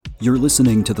You're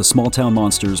listening to the Small Town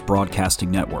Monsters Broadcasting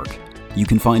Network. You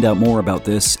can find out more about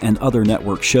this and other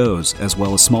network shows, as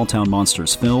well as Small Town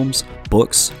Monsters films,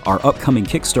 books, our upcoming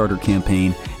Kickstarter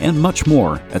campaign, and much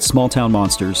more at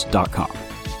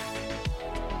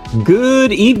smalltownmonsters.com.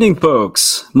 Good evening,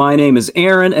 folks. My name is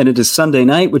Aaron, and it is Sunday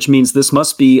night, which means this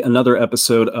must be another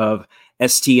episode of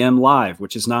STM Live,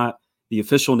 which is not the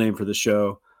official name for the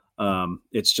show.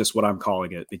 It's just what I'm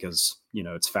calling it because, you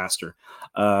know, it's faster.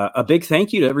 A big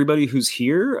thank you to everybody who's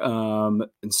here.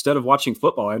 Instead of watching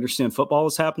football, I understand football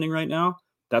is happening right now.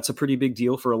 That's a pretty big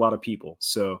deal for a lot of people.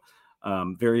 So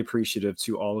very appreciative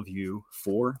to all of you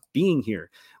for being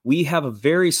here. We have a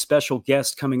very special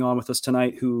guest coming on with us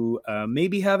tonight who may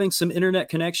be having some internet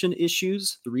connection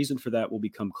issues. The reason for that will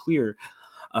become clear.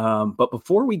 But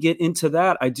before we get into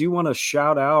that, I do want to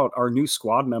shout out our new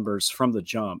squad members from the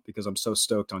jump because I'm so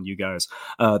stoked on you guys.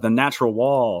 The Natural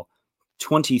Wall,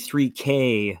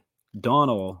 23K,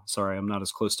 Donald. Sorry, I'm not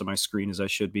as close to my screen as I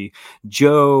should be.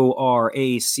 Joe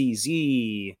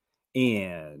RACZ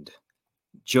and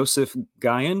Joseph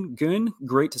Gun.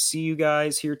 Great to see you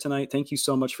guys here tonight. Thank you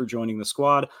so much for joining the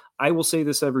squad. I will say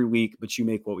this every week, but you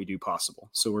make what we do possible.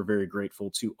 So we're very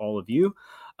grateful to all of you.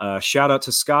 Shout out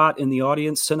to Scott in the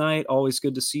audience tonight. Always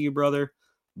good to see you, brother.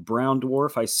 Brown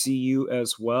Dwarf, I see you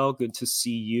as well. Good to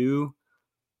see you.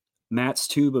 Matt's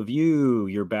Tube of You,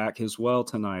 you're back as well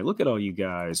tonight. Look at all you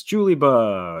guys. Julie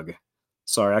Bug.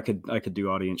 Sorry, I could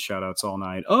do audience shout outs all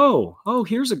night. Oh,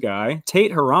 here's a guy.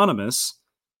 Tate Hieronymus,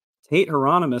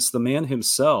 the man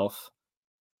himself.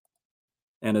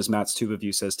 And as Matt's Tube of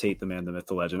You says, Tate, the man, the myth,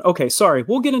 the legend. Okay, sorry.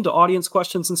 We'll get into audience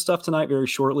questions and stuff tonight very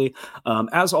shortly.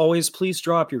 As always, please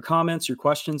drop your comments, your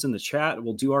questions in the chat.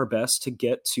 We'll do our best to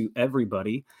get to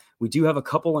everybody. We do have a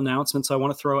couple announcements I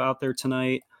want to throw out there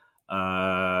tonight.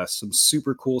 Some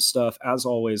super cool stuff, as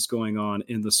always, going on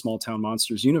in the Small Town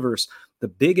Monsters universe. The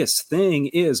biggest thing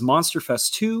is Monster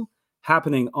Fest 2,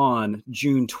 happening on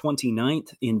June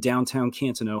 29th in downtown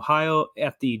Canton, Ohio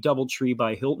at the Doubletree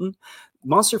by Hilton.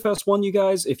 Monster Fest 1, you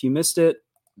guys, if you missed it,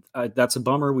 that's a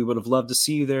bummer. We would have loved to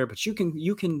see you there, but you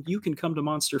can come to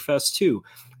Monster Fest 2.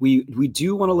 We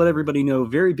do want to let everybody know,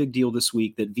 very big deal this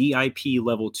week, that VIP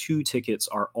level 2 tickets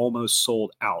are almost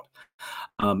sold out.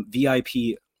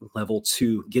 VIP level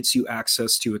 2 gets you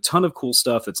access to a ton of cool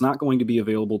stuff that's not going to be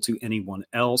available to anyone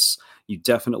else. You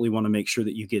definitely want to make sure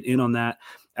that you get in on that.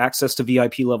 Access to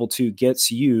VIP level 2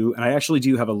 gets you, and I actually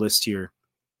do have a list here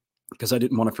because I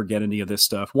didn't want to forget any of this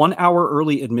stuff. 1 hour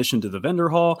early admission to the vendor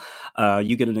hall.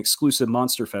 You get an exclusive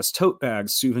Monster Fest tote bag,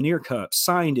 souvenir cup,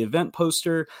 signed event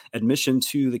poster, admission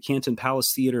to the Canton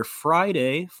Palace Theater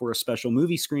Friday for a special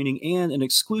movie screening, and an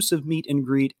exclusive meet and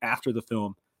greet after the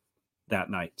film that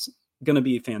night. It's going to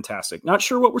be fantastic. Not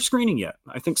sure what we're screening yet.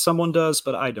 I think someone does,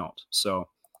 but I don't. So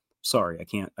sorry,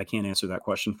 I can't answer that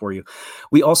question for you.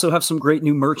 We also have some great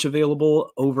new merch available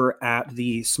over at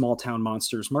the Small Town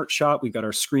Monsters merch shop. We've got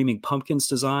our Screaming Pumpkins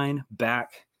design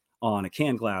back on a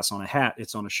can glass, on a hat.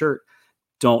 It's on a shirt.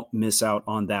 Don't miss out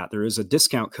on that. There is a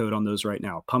discount code on those right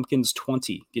now.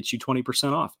 Pumpkins20 gets you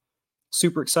 20% off.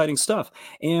 Super exciting stuff.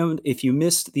 And if you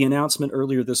missed the announcement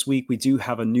earlier this week, we do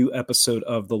have a new episode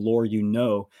of The Lore You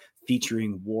Know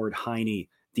featuring Ward Heine,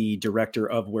 the director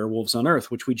of Werewolves on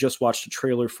Earth, which we just watched a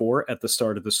trailer for at the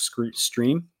start of the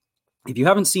stream. If you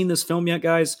haven't seen this film yet,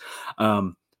 guys,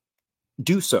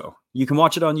 do so. You can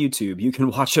watch it on YouTube. You can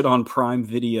watch it on Prime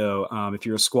Video. If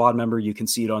you're a squad member, you can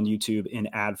see it on YouTube in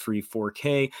ad-free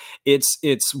 4K.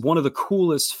 It's one of the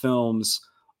coolest films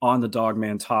on the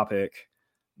Dogman topic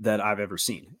that I've ever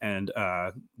seen. And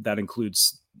that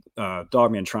includes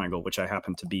Dogman Triangle, which I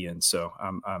happen to be in. So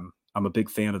I'm a big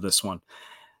fan of this one.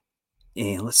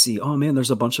 And let's see. Oh, man,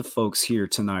 there's a bunch of folks here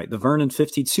tonight. The Vernon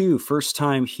 52, first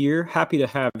time here. Happy to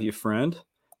have you, friend.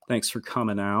 Thanks for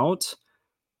coming out.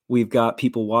 We've got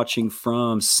people watching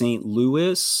from St.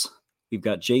 Louis. We've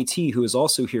got JT, who is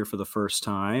also here for the first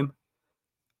time.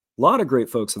 A lot of great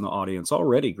folks in the audience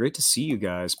already. Great to see you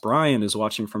guys. Brian is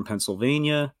watching from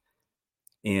Pennsylvania.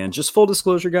 And just full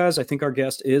disclosure, guys, I think our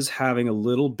guest is having a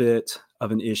little bit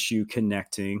of an issue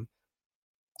connecting.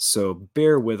 So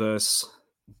bear with us.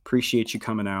 Appreciate you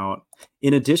coming out.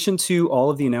 In addition to all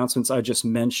of the announcements I just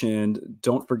mentioned,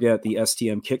 don't forget the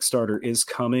STM Kickstarter is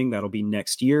coming. That'll be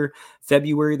next year,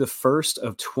 February the 1st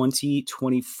of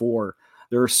 2024.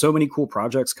 There are so many cool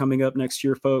projects coming up next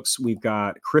year, folks. We've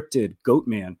got Cryptid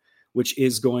Goatman, which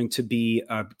is going to be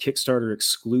a Kickstarter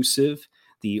exclusive.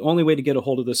 The only way to get a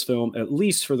hold of this film, at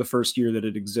least for the first year that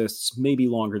it exists, maybe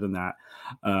longer than that,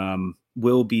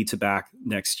 will be to back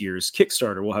next year's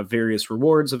Kickstarter. We'll have various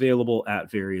rewards available at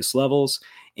various levels.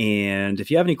 And if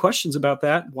you have any questions about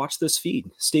that, watch this feed.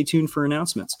 Stay tuned for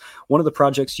announcements. One of the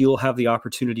projects you'll have the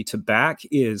opportunity to back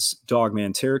is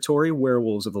Dogman Territory,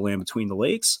 Werewolves of the Land Between the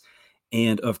Lakes,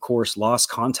 and of course, Lost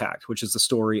Contact, which is the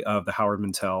story of the Howard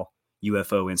Mantell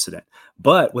UFO incident.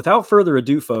 But without further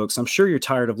ado, folks, I'm sure you're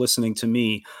tired of listening to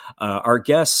me. Our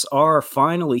guests are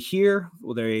finally here.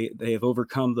 They have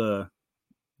overcome the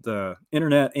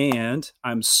internet, and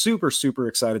I'm super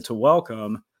excited to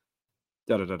welcome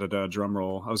drum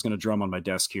roll. I was going to drum on my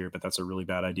desk here, but that's a really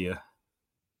bad idea.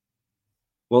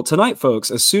 Well, tonight,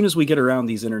 folks, as soon as we get around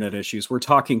these internet issues, we're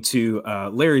talking to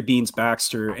Larry Beans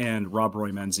Baxter and Rob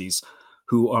Roy Menzies,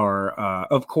 who are,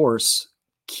 of course,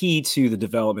 key to the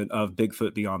development of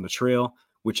Bigfoot Beyond the Trail,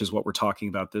 which is what we're talking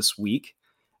about this week.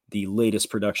 The latest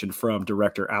production from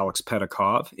director Aleks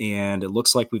Petakov, and it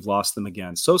looks like we've lost them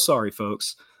again. So sorry,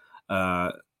 folks.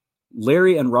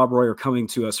 Larry and Rob Roy are coming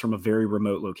to us from a very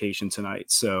remote location tonight.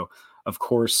 So, of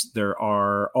course, there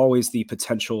are always the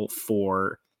potential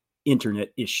for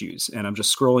internet issues. And I'm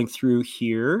just scrolling through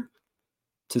here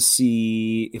to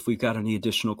see if we've got any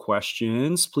additional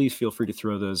questions. Please feel free to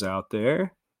throw those out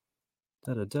there.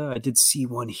 I did see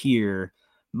one here.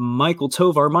 Michael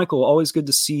Tovar. Michael, always good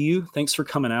to see you. Thanks for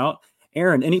coming out.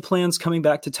 Aaron, any plans coming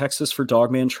back to Texas for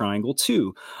Dogman Triangle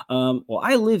 2? Well,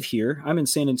 I live here. I'm in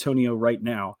San Antonio right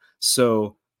now.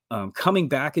 So coming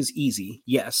back is easy.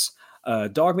 Yes.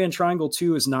 Dogman Triangle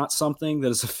 2 is not something that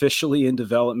is officially in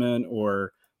development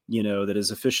or, that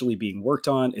is officially being worked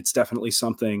on. It's definitely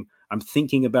something I'm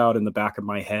thinking about in the back of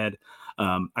my head.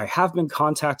 I have been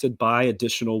contacted by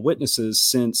additional witnesses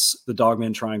since the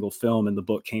Dogman Triangle film and the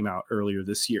book came out earlier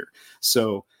this year.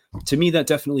 So to me, that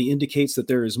definitely indicates that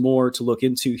there is more to look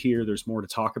into here. There's more to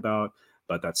talk about,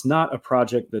 but that's not a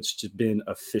project that's just been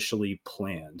officially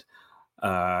planned.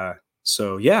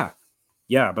 So yeah,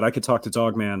 but I could talk to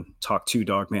Dogman. I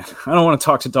don't want to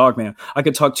talk to Dogman. I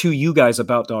could talk to you guys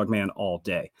about Dogman all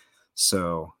day.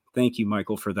 So thank you,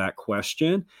 Michael, for that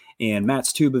question. And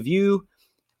Matt's Tube of You,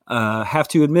 have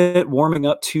to admit, warming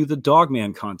up to the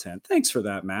Dogman content. Thanks for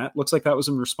that, Matt. Looks like that was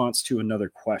in response to another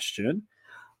question.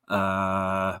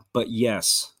 But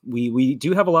yes, we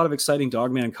do have a lot of exciting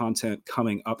Dogman content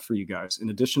coming up for you guys. In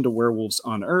addition to Werewolves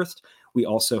Unearthed, we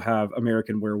also have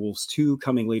American Werewolves 2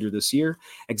 coming later this year.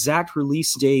 Exact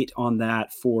release date on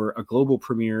that for a global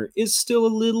premiere is still a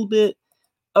little bit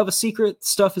of a secret.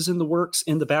 Stuff is in the works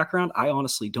in the background. I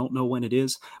honestly don't know when it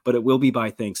is, but it will be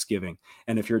by Thanksgiving.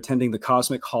 And if you're attending the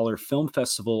Cosmic Holler Film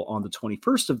Festival on the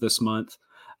 21st of this month,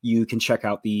 you can check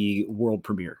out the world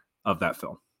premiere of that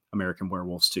film, American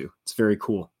Werewolves 2. It's very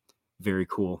cool. Very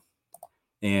cool.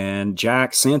 And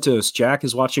Jack Santos. Jack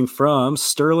is watching from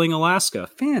Sterling, Alaska.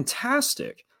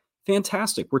 Fantastic.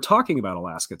 We're talking about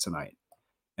Alaska tonight,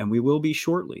 and we will be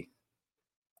shortly.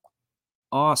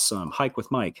 Awesome. Hike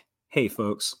with Mike. Hey,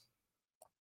 folks.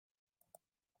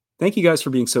 Thank you guys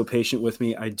for being so patient with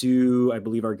me. I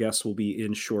believe our guests will be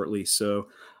in shortly, so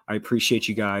I appreciate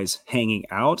you guys hanging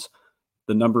out.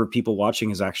 The number of people watching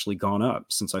has actually gone up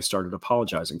since I started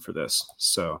apologizing for this.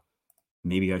 So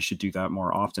maybe I should do that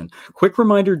more often. Quick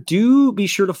reminder, do be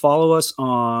sure to follow us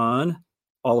on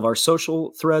all of our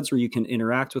social threads where you can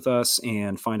interact with us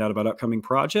and find out about upcoming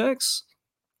projects.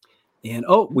 And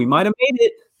we might have made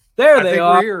it. There they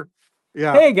are. We're here.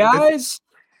 Yeah. Hey guys.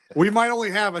 We might only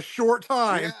have a short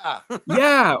time.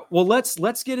 Yeah. Well,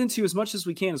 let's get into as much as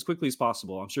we can as quickly as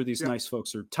possible. I'm sure these nice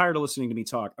folks are tired of listening to me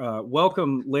talk.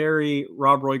 Welcome, Larry,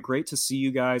 Rob Roy. Great to see you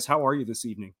guys. How are you this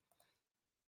evening?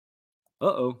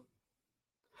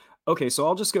 Okay, so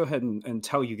I'll just go ahead and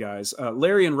tell you guys.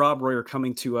 Larry and Rob Roy are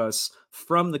coming to us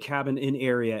from the cabin in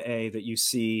Area A that you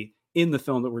see in the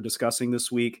film that we're discussing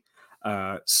this week.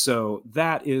 So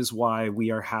that is why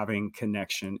we are having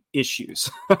connection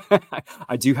issues.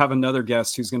 I do have another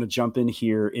guest who's going to jump in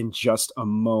here in just a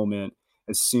moment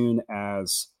as soon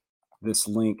as this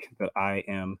link that I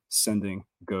am sending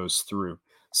goes through.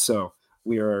 So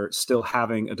we are still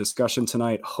having a discussion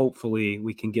tonight. Hopefully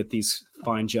we can get these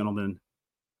fine gentlemen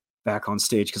back on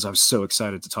stage because I'm so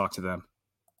excited to talk to them.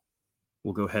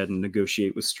 We'll go ahead and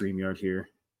negotiate with StreamYard here.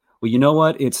 Well, you know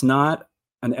what? It's not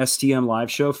an STM live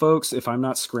show, folks, if I'm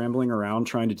not scrambling around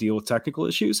trying to deal with technical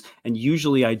issues. And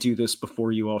usually I do this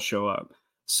before you all show up.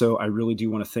 So I really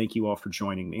do want to thank you all for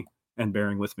joining me and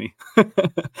bearing with me.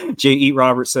 J.E.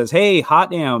 Roberts says, hey, hot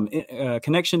damn,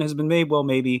 connection has been made. Well,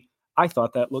 maybe. I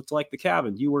thought that looked like the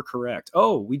cabin. You were correct.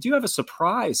 Oh, we do have a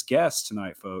surprise guest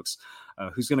tonight, folks.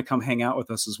 who's going to come hang out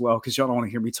with us as well, because y'all don't want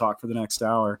to hear me talk for the next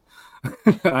hour.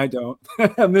 I don't.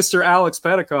 Mr. Aleks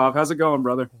Petakov, how's it going,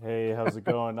 brother? Hey, how's it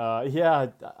going? Yeah,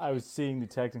 I was seeing the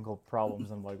technical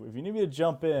problems. I'm like, if you need me to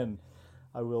jump in,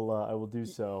 I will do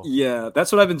so. Yeah,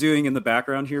 that's what I've been doing in the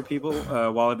background here, people.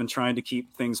 While I've been trying to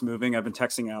keep things moving, I've been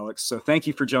texting Aleks. So thank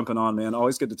you for jumping on, man.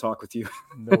 Always good to talk with you.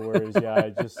 No worries. Yeah, I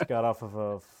just got off of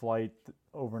a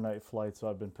overnight flight, so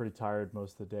I've been pretty tired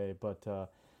most of the day. But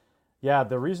yeah,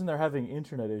 the reason they're having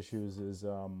internet issues is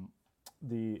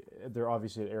they're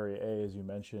obviously at Area A, as you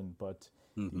mentioned, but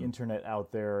the internet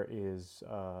out there is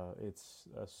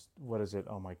what is it?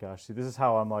 Oh my gosh! See, this is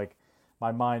how I'm like.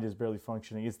 My mind is barely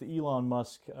functioning. It's the Elon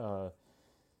Musk.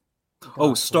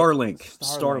 Starlink,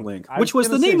 which was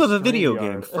the name of a video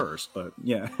game first, but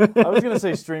yeah. I was going to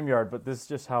say StreamYard, but this is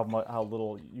just how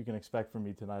little you can expect from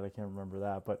me tonight. I can't remember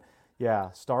that, but yeah,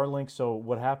 Starlink. So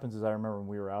what happens is, I remember when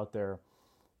we were out there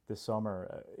this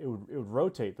summer, it would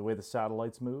rotate the way the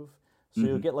satellites move. So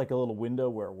you'll get like a little window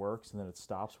where it works, and then it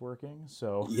stops working.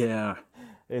 So yeah,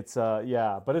 it's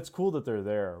but it's cool that they're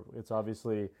there. It's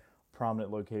obviously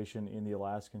prominent location in the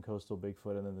Alaskan coastal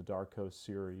Bigfoot and then the Dark Coast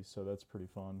series, so that's pretty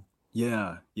fun.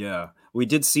 Yeah, we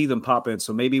did see them pop in,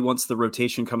 so maybe once the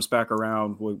rotation comes back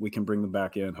around, we can bring them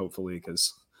back in, hopefully,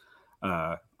 because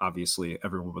obviously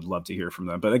everyone would love to hear from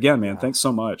them. But again, man, thanks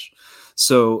so much.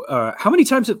 So how many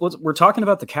times we're talking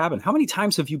about the cabin, how many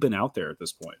times have you been out there at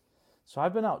this point? So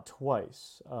I've been out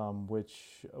twice,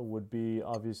 which would be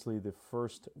obviously the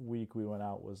first week we went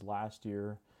out was last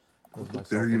year.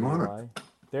 There you are.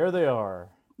 There they are.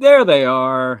 There they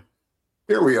are.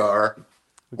 Here we are.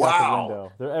 We got the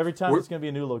window. Every time it's going to be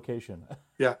a new location.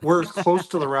 Yeah, we're as close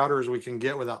to the router as we can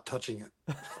get without touching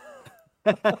it.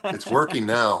 It's working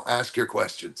now. Ask your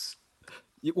questions.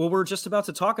 Well, we're just about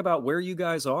to talk about where you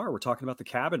guys are. We're talking about the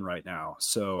cabin right now.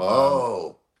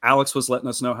 So Aleks was letting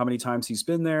us know how many times he's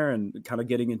been there and kind of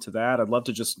getting into that. I'd love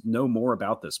to just know more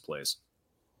about this place.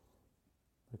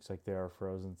 Looks like they are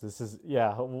frozen.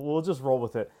 We'll just roll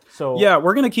with it. So yeah,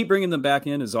 we're going to keep bringing them back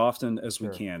in as often as we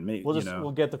can.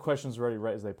 We'll get the questions ready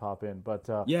right as they pop in. But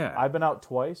I've been out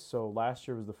twice. So last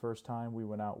year was the first time we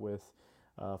went out with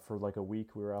for like a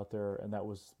week. We were out there, and that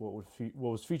was what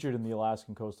was featured in the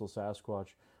Alaskan Coastal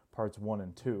Sasquatch parts 1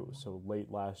 and 2. So late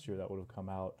last year that would have come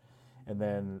out. And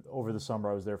then over the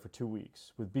summer I was there for 2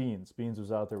 weeks with Beans. Beans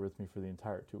was out there with me for the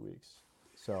entire 2 weeks.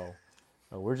 So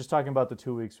we're just talking about the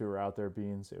 2 weeks we were out there,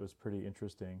 Beans. It was pretty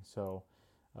interesting. So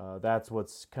that's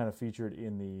what's kind of featured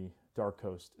in the Dark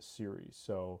Coast series.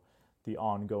 So the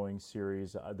ongoing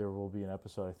series, there will be an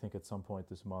episode, I think, at some point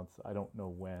this month. I don't know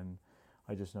when.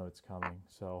 I just know it's coming.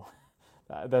 So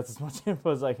that's as much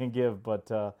info as I can give.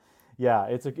 But yeah,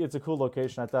 it's a cool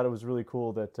location. I thought it was really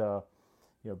cool that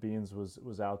Beans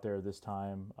was out there this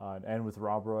time, and with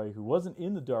Rob Roy, who wasn't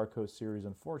in the Dark Coast series,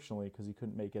 unfortunately, because he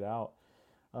couldn't make it out.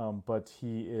 But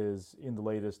he is in the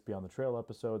latest Beyond the Trail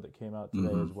episode that came out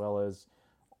today, as well as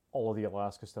all of the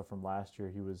Alaska stuff from last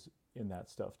year. He was in that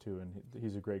stuff too, and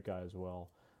he's a great guy as well.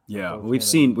 Yeah, we've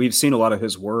seen a lot of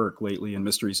his work lately in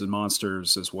Mysteries and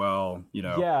Monsters as well.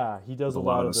 Yeah, he does a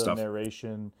lot of the stuff.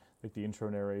 Narration, like the intro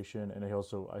narration, and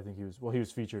I think he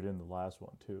was featured in the last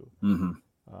one too.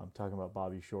 Talking about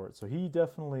Bobby Short, so he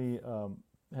definitely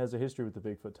has a history with the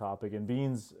Bigfoot topic. And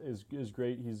Beans is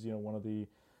great. He's one of the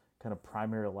kind of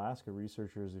primary Alaska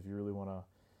researchers, if you really want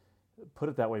to put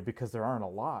it that way, because there aren't a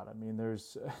lot. I mean,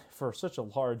 there's for such a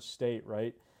large state,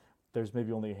 right? There's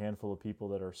maybe only a handful of people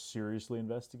that are seriously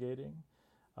investigating,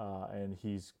 and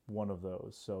he's one of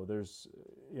those. So there's,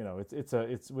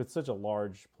 it's with such a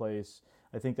large place.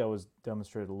 I think that was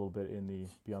demonstrated a little bit in the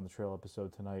Beyond the Trail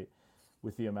episode tonight,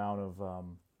 with the amount of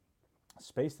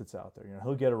space that's out there.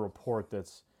 He'll get a report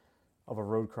that's of a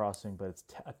road crossing, but it's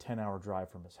a 10-hour drive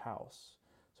from his house.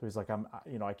 So he's like,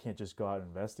 I can't just go out and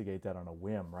investigate that on a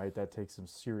whim, right? That takes some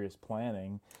serious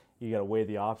planning. You got to weigh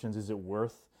the options. Is it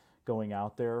worth going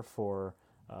out there for,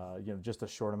 just a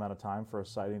short amount of time for a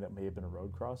sighting that may have been a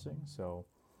road crossing? So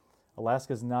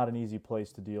Alaska's not an easy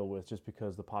place to deal with, just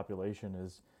because the population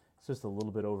is just a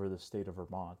little bit over the state of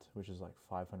Vermont, which is like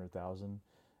 500,000.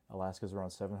 Alaska's around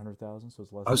 700,000, so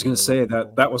it's less. I was going to say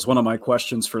that was one of my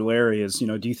questions for Larry is,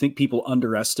 do you think people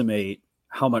underestimate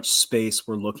how much space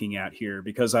we're looking at here?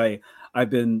 Because I've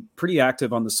been pretty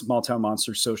active on the Small Town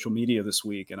Monsters social media this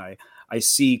week, and I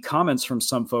see comments from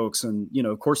some folks, and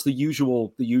of course the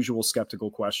usual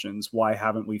skeptical questions. Why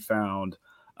haven't we found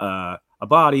a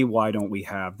body? Why don't we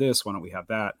have this? Why don't we have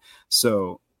that?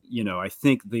 So I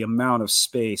think the amount of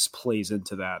space plays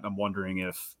into that. I'm wondering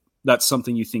if that's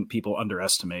something you think people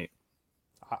underestimate.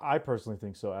 I personally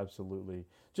think so, absolutely.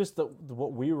 Just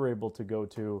what we were able to go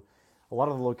to, a lot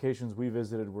of the locations we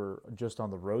visited were just on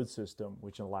the road system,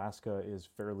 which in Alaska is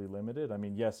fairly limited. I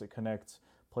mean, yes, it connects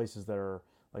places that are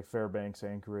like Fairbanks,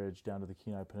 Anchorage, down to the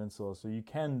Kenai Peninsula, so you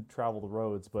can travel the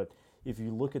roads, but if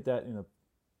you look at that in a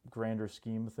grander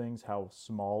scheme of things, how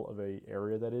small of a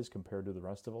area that is compared to the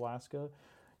rest of Alaska,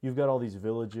 you've got all these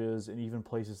villages and even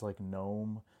places like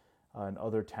Nome and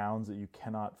other towns that you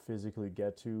cannot physically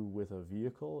get to with a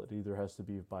vehicle. It either has to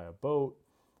be by a boat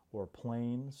or a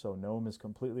plane. So Nome is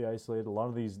completely isolated. A lot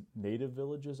of these native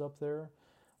villages up there,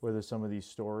 where there's some of these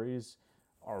stories,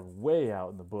 are way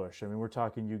out in the bush. I mean, we're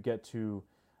talking you get to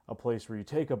a place where you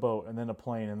take a boat and then a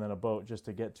plane and then a boat just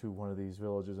to get to one of these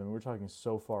villages. I mean, we're talking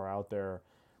so far out there.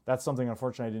 That's something,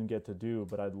 unfortunately, I didn't get to do,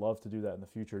 but I'd love to do that in the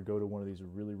future, go to one of these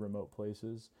really remote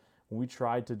places. When we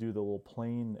tried to do the little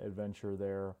plane adventure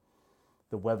there,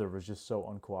 the weather was just so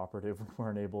uncooperative. We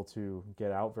weren't able to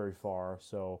get out very far.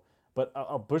 So, but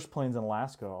bush planes in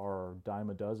Alaska are a dime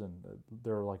a dozen.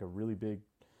 They're like a really big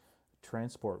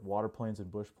transport, water planes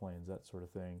and bush planes, that sort of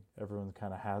thing. Everyone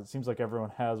kind of has, it seems like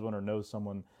everyone has one or knows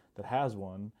someone that has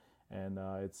one. And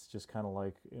it's just kind of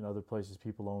like in other places,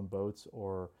 people own boats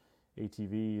or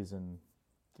ATVs and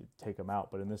take them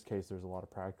out. But in this case, there's a lot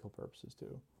of practical purposes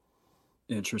too.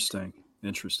 Interesting.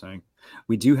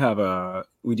 We do have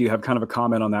kind of a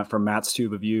comment on that from Matt's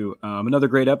Tube of You. Another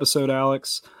great episode,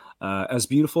 Aleks. As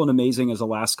beautiful and amazing as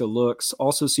Alaska looks,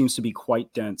 also seems to be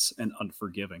quite dense and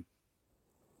unforgiving.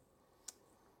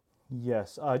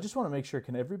 Yes, I just want to make sure.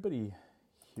 Can everybody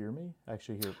hear me?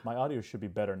 Actually, here, my audio should be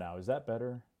better now. Is that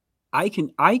better? I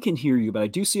can hear you, but I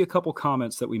do see a couple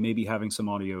comments that we may be having some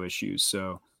audio issues.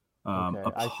 So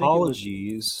okay.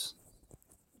 Apologies.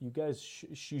 You guys,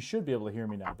 you should be able to hear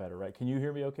me now better, right? Can you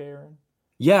hear me okay, Aaron?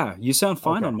 Yeah, you sound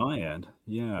fine on my end.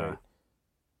 Yeah. Great.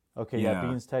 Okay, yeah.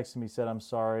 Beans texted me, said, I'm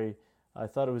sorry. I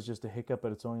thought it was just a hiccup,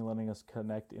 but it's only letting us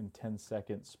connect in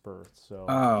 10-second spurts. So,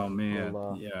 oh, man.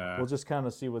 We'll just kind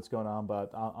of see what's going on,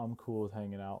 but I'm cool with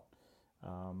hanging out.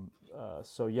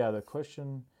 So, yeah, the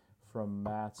question from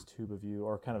Matt's Tube of You,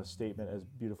 or kind of a statement, as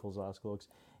beautiful as Alaska looks.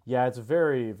 Yeah, it's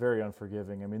very, very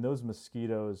unforgiving. I mean, those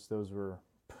mosquitoes, those were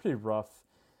pretty rough.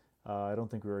 I don't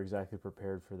think we were exactly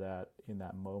prepared for that in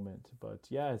that moment. But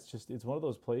yeah, it's one of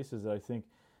those places that I think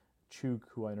Chuk,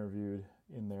 who I interviewed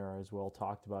in there as well,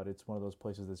 talked about. It's one of those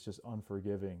places that's just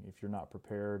unforgiving. If you're not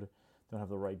prepared, don't have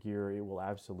the right gear, it will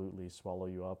absolutely swallow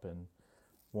you up and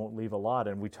won't leave a lot.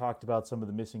 And we talked about some of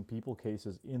the missing people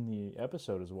cases in the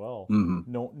episode as well.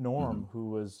 Mm-hmm. Norm,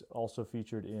 who was also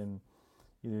featured in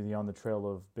either the On the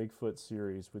Trail of Bigfoot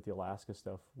series with the Alaska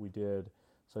stuff we did,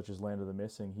 such as Land of the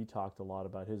Missing, he talked a lot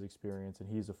about his experience, and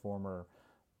he's a former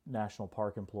national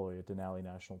park employee at Denali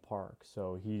National Park.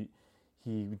 So he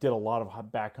did a lot of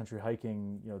backcountry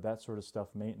hiking, that sort of stuff,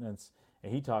 maintenance,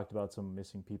 and he talked about some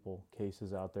missing people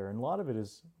cases out there. And a lot of it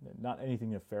is not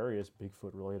anything nefarious,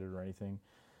 Bigfoot related or anything.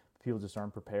 People just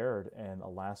aren't prepared, and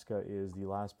Alaska is the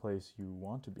last place you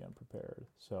want to be unprepared.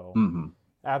 So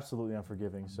absolutely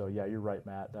unforgiving. So yeah, you're right,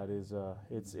 Matt. That is,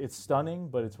 it's stunning,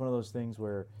 but it's one of those things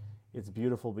where it's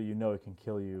beautiful, but it can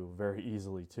kill you very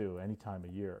easily too, any time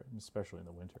of year, especially in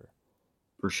the winter.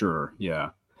 For sure, yeah.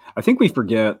 I think we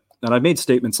forget, and I've made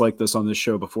statements like this on this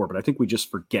show before, but I think we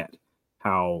just forget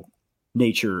how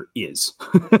nature is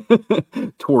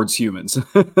towards humans.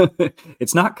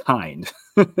 It's not kind.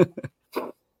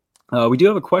 We do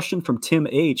have a question from Tim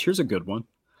H. Here's a good one.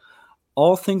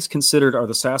 All things considered, are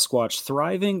the Sasquatch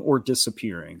thriving or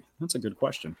disappearing? That's a good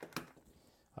question.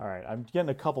 All right, I'm getting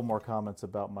a couple more comments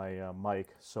about my mic.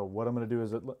 So what I'm going to do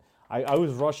is, I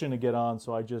was rushing to get on,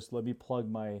 so let me plug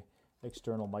my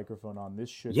external microphone on. This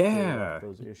should clear up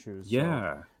those issues.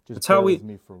 Yeah, so that's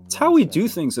how we do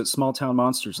things at Small Town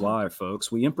Monsters Live,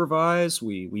 folks. We improvise,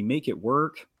 we make it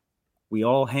work. We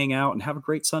all hang out and have a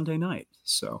great Sunday night.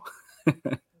 So let's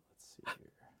see here.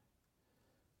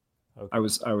 Okay. I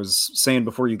was saying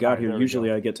before you got here,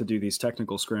 usually I get to do these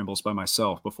technical scrambles by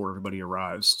myself before everybody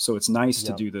arrives. So it's nice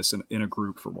to do this in a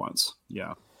group for once.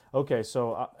 Yeah. Okay,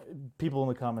 so people in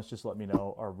the comments, just let me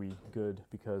know, are we good?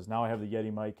 Because now I have the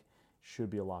Yeti mic,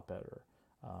 should be a lot better.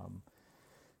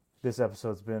 This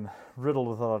episode's been riddled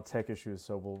with a lot of tech issues,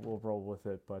 so we'll roll with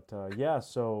it. But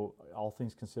so all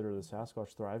things considered, the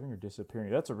Sasquatch thriving or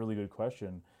disappearing? That's a really good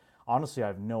question. Honestly, I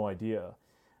have no idea.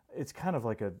 It's kind of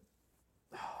like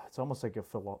it's almost like a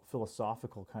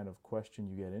philosophical kind of question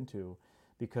you get into,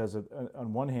 because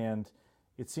on one hand,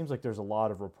 it seems like there's a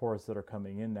lot of reports that are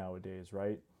coming in nowadays,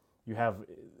 right?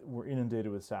 We're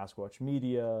inundated with Sasquatch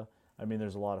media. I mean,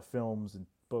 there's a lot of films and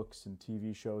books and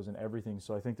TV shows and everything.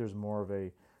 So I think there's more of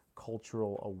a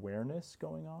cultural awareness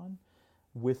going on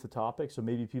with the topic. So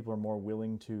maybe people are more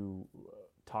willing to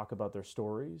talk about their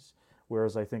stories,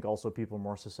 Whereas I think also people are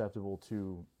more susceptible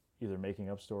to either making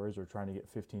up stories or trying to get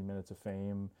 15 minutes of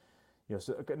fame.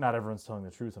 So not everyone's telling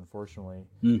the truth, unfortunately.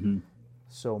 Mm-hmm.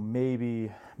 So maybe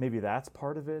that's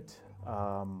part of it.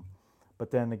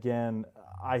 But then again,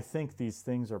 I think these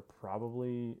things are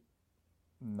probably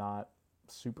not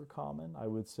super common. I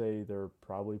would say they're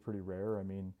probably pretty rare. I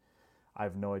mean, I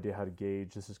have no idea how to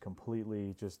gauge. This is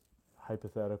completely just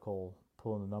hypothetical,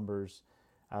 pulling the numbers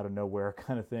out of nowhere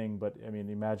kind of thing. But I mean,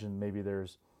 imagine maybe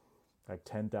there's like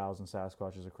 10,000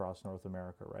 Sasquatches across North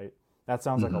America, right? That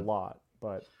sounds like a lot,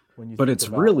 but when you it's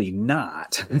really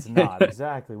not. It's not,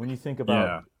 exactly. When you think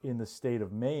about in the state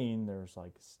of Maine, there's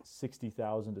like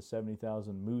 60,000 to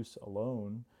 70,000 moose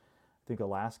alone. I think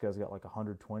Alaska's got like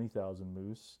 120,000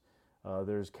 moose.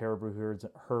 There's caribou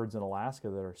herds in Alaska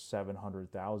that are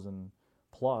 700,000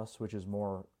 plus, which is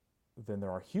more than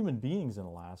there are human beings in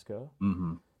Alaska.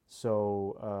 Mm-hmm.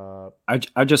 So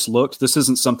I just looked. This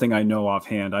isn't something I know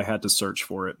offhand. I had to search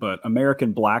for it. But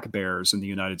American black bears in the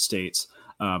United States,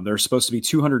 they're supposed to be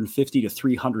 250 to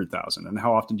 300,000. And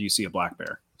how often do you see a black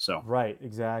bear? So right,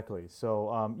 exactly. So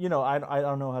I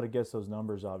don't know how to guess those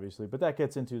numbers, obviously, but that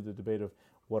gets into the debate of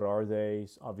what are they.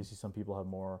 Obviously, some people have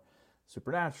more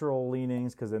supernatural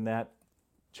leanings because then that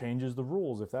changes the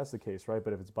rules if that's the case, right?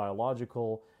 But if it's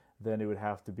biological, then it would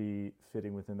have to be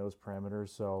fitting within those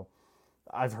parameters. So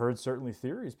I've heard certainly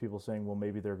theories, people saying, well,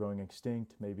 maybe they're going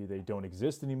extinct, maybe they don't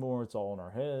exist anymore, it's all in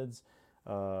our heads.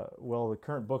 Well, the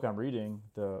current book I'm reading,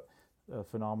 The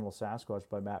Phenomenal Sasquatch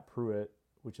by Matt Pruitt,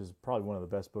 which is probably one of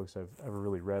the best books I've ever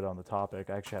really read on the topic.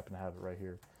 I actually happen to have it right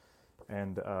here.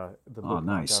 And the book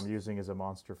I'm using is a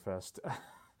Monster Fest.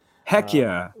 Heck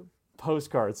yeah.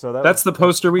 Postcard. So that's the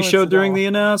poster we showed during the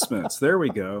announcements. There we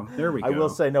go. I will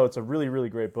say, no, it's a really, really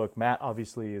great book. Matt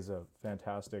obviously is a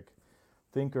fantastic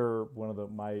thinker, one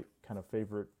of my kind of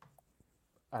favorite,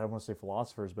 I don't want to say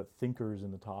philosophers, but thinkers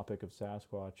in the topic of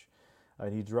Sasquatch.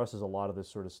 And he addresses a lot of this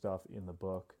sort of stuff in the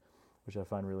book, which I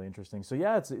find really interesting. So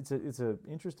yeah, it's an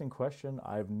interesting question.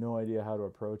 I have no idea how to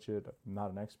approach it. I'm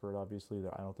not an expert, obviously.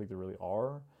 I don't think there really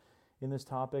are in this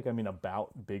topic. I mean,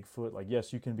 about Bigfoot, like,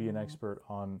 yes, you can be an expert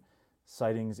on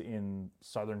sightings in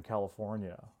Southern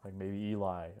California, like maybe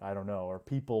Eli, I don't know, or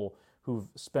people who've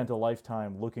spent a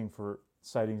lifetime looking for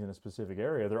sightings in a specific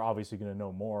area. They're obviously going to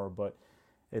know more, but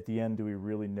at the end, do we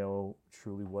really know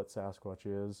truly what Sasquatch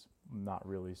is? Not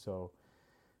really. So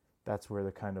that's where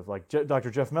the kind of, like, Dr.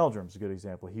 Jeff Meldrum's a good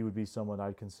example. He would be someone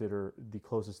I'd consider the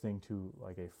closest thing to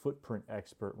like a footprint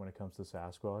expert when it comes to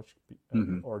Sasquatch,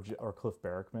 or Cliff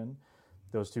Barrickman.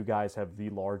 Those two guys have the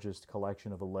largest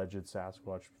collection of alleged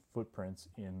Sasquatch footprints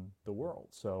in the world.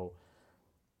 So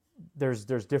there's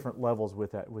different levels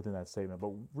within that statement,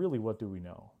 but really, what do we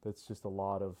know? That's just a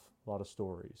lot of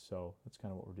stories. So that's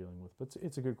kind of what we're dealing with. But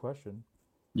it's a good question.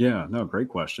 Yeah, no, great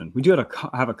question. We do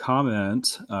have a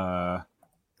comment,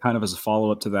 kind of as a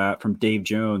follow up to that, from Dave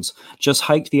Jones. Just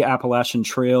hiked the Appalachian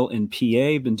Trail in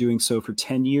PA. Been doing so for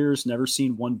 10 years. Never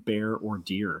seen one bear or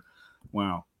deer.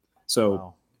 Wow. So.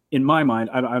 Wow. In my mind,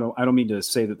 I don't mean to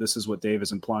say that this is what Dave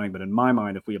is implying, but in my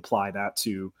mind, if we apply that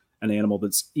to an animal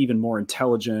that's even more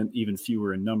intelligent, even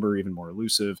fewer in number, even more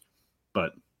elusive,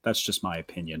 but that's just my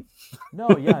opinion. No,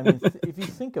 yeah, I mean, if you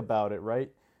think about it,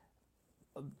 right?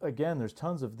 Again, there's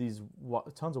tons of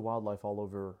wildlife all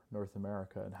over North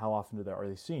America, and how often are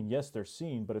they seen? Yes, they're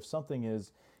seen, but if something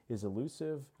is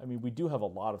elusive, I mean, we do have a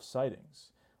lot of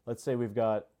sightings. Let's say we've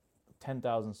got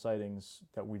 10,000 sightings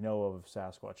that we know of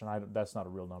Sasquatch, and that's not a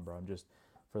real number. I'm just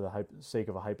for the sake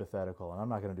of a hypothetical, and I'm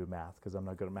not going to do math because I'm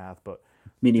not good at math, but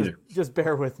me neither. Just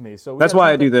bear with me. So that's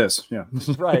why I do this. Yeah.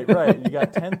 Right. You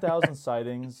got 10,000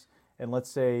 sightings, and let's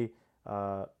say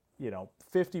 50%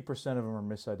 of them are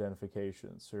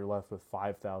misidentifications. So you're left with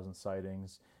 5,000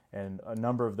 sightings, and a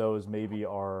number of those maybe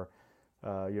are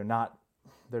they're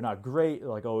not great.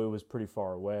 Like, oh, it was pretty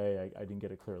far away. I didn't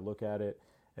get a clear look at it.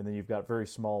 And then you've got very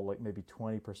small, like maybe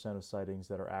 20% of sightings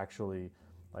that are actually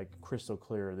like crystal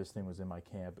clear. This thing was in my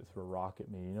camp. It threw a rock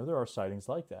at me. There are sightings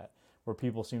like that where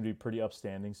people seem to be pretty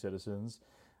upstanding citizens.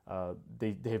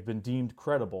 They have been deemed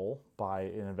credible by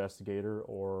an investigator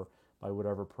or by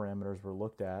whatever parameters were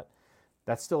looked at.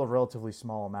 That's still a relatively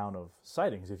small amount of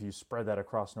sightings. If you spread that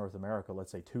across North America,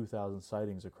 let's say 2,000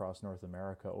 sightings across North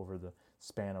America over the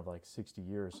span of like 60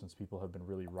 years since people have been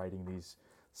really writing these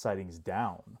sightings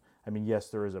down. I mean, yes,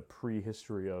 there is a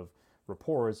prehistory of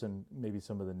reports and maybe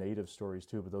some of the native stories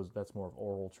too, but that's more of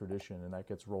oral tradition, and that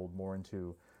gets rolled more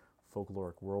into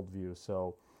folkloric worldview.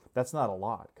 So that's not a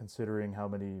lot, considering how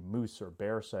many moose or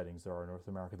bear sightings there are in North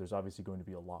America. There's obviously going to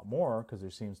be a lot more because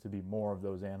there seems to be more of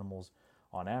those animals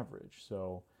on average.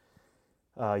 So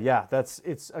Yeah,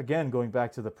 it's again going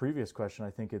back to the previous question.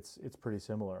 I think it's pretty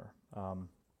similar.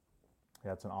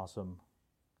 Yeah, it's an awesome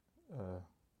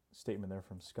statement there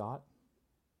from Scott.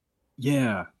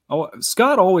 Yeah. Oh,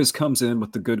 Scott always comes in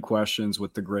with the good questions,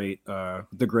 with the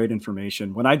great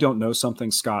information. When I don't know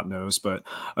something, Scott knows. But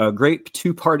a great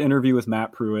 2-part interview with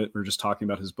Matt Pruitt. We're just talking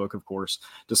about his book, of course,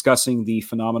 discussing the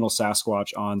phenomenal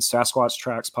Sasquatch on Sasquatch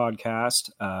Tracks podcast,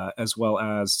 as well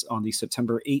as on the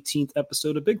September 18th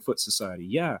episode of Bigfoot Society.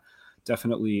 Yeah,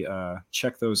 definitely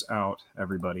check those out,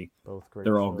 everybody. Both great.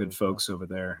 They're all good folks over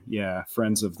there. Yeah,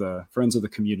 friends of the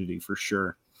community for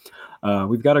sure.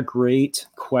 We've got a great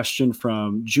question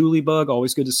from Julie Bug.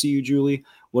 Always good to see you, Julie.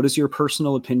 What is your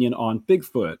personal opinion on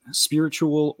Bigfoot,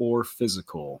 spiritual or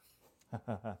physical?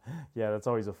 Yeah, that's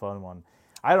always a fun one.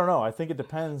 I don't know. I think it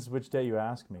depends which day you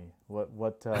ask me. What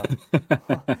what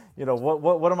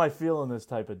am I feeling this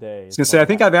type of day? I was gonna say, I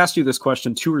think I've asked you this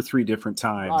question 2 or 3 different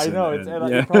times. I know, and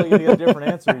you're probably gonna get a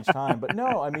different answer each time. But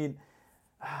no, I mean,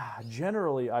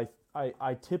 generally, I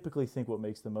typically think what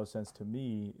makes the most sense to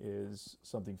me is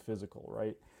something physical,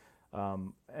 right?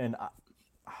 And I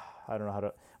don't know how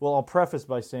to. Well, I'll preface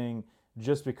by saying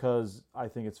just because I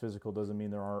think it's physical doesn't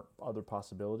mean there aren't other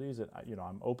possibilities. And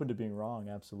I'm open to being wrong.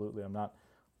 Absolutely, I'm not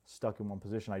stuck in one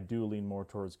position. I do lean more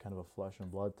towards kind of a flesh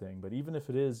and blood thing. But even if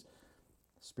it is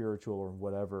spiritual or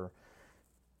whatever,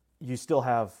 you still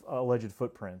have alleged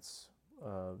footprints.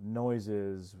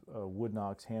 Noises, wood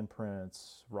knocks,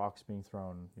 handprints, rocks being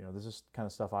thrown. This is kind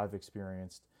of stuff I've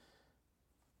experienced.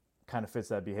 Kind of fits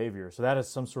that behavior. So that is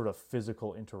some sort of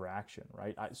physical interaction,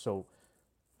 right?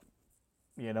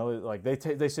 Like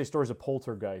they say stories of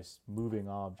poltergeists, moving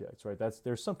objects, right?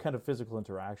 There's some kind of physical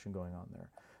interaction going on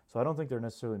there. So I don't think they're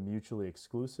necessarily mutually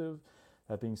exclusive.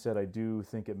 That being said, I do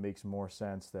think it makes more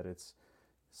sense that it's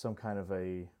some kind of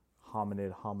a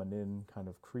hominin kind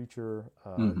of creature,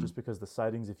 just because the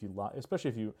sightings, especially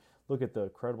if you look at the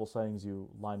credible sightings, you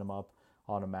line them up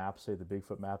on a map, say the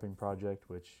Bigfoot Mapping Project,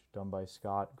 which done by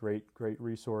Scott, great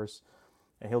resource,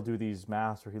 and he'll do these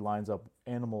maps where he lines up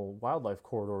animal wildlife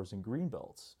corridors and green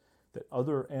belts that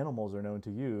other animals are known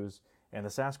to use, and the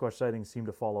Sasquatch sightings seem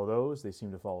to follow those. They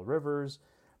seem to follow rivers.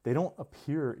 They don't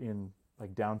appear in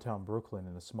like downtown Brooklyn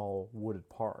in a small wooded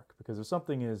park, because if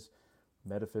something is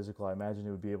metaphysical, I imagine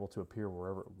it would be able to appear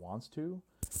wherever it wants to,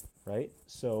 right?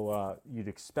 So you'd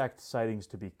expect sightings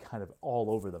to be kind of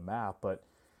all over the map, but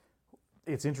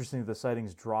it's interesting that the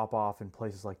sightings drop off in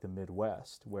places like the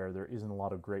Midwest, where there isn't a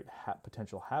lot of great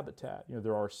potential habitat.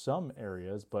 There are some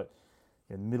areas, but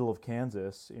in the middle of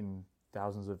Kansas, in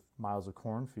thousands of miles of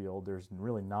cornfield, there's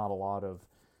really not a lot of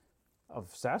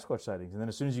Sasquatch sightings. And then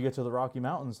as soon as you get to the Rocky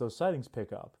Mountains, those sightings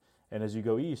pick up. And as you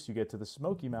go east, you get to the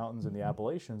Smoky Mountains and the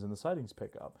Appalachians, and the sightings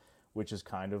pick up, which is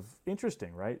kind of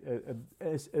interesting, right?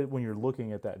 When you're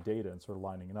looking at that data and sort of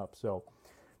lining it up. So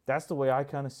that's the way I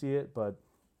kind of see it. But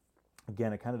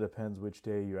again, it kind of depends which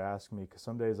day you ask me, because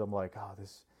some days I'm like, oh,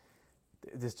 this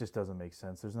just doesn't make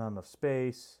sense. There's not enough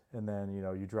space. And then,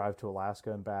 you drive to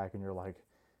Alaska and back, and you're like,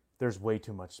 there's way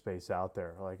too much space out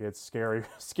there. Like, it's scary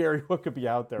what could be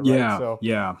out there, right? Yeah, so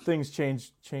yeah. Things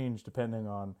change depending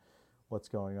on what's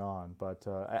going on. But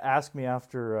ask me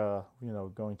after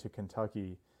going to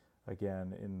Kentucky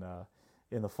again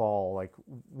in the fall, like,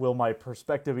 will my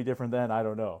perspective be different then? I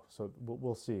don't know. So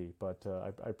we'll see. But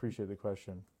I appreciate the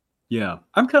question. Yeah,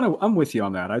 I'm with you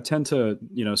on that. I tend to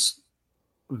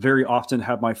very often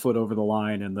have my foot over the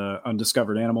line in the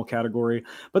undiscovered animal category,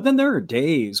 but then there are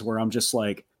days where I'm just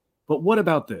like, but what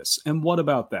about this and what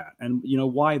about that, and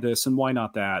why this and why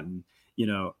not that, and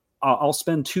I'll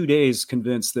spend 2 days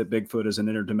convinced that Bigfoot is an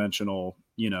interdimensional,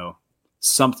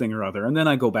 something or other, and then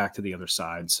I go back to the other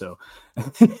side. So I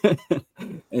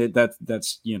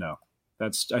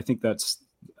think that's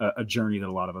a journey that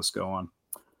a lot of us go on.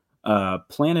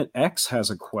 Planet X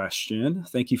has a question.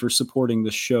 Thank you for supporting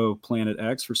the show, Planet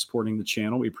X, for supporting the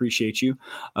channel. We appreciate you.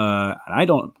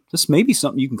 This may be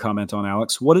something you can comment on,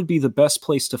 Aleks. What would be the best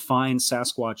place to find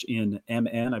Sasquatch in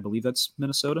MN? I believe that's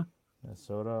Minnesota.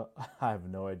 Minnesota? I have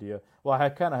no idea. Well, I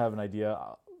kind of have an idea.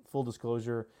 Full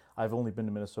disclosure, I've only been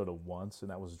to Minnesota once, and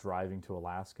that was driving to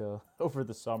Alaska over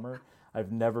the summer.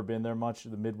 I've never been there much.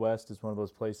 The Midwest is one of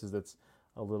those places that's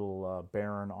a little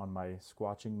barren on my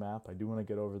squatching map. I do want to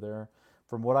get over there.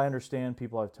 From what I understand,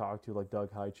 people I've talked to, like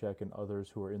Doug Hychek and others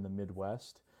who are in the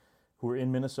Midwest, who are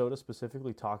in Minnesota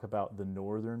specifically, talk about the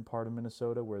northern part of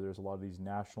Minnesota, where there's a lot of these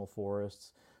national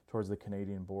forests towards the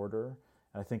Canadian border.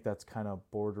 And I think that's kind of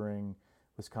bordering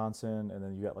Wisconsin, and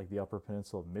then you got like the Upper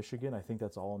Peninsula of Michigan. I think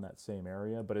that's all in that same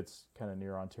area, but it's kind of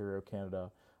near Ontario,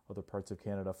 Canada, other parts of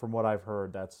Canada. From what I've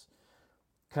heard, that's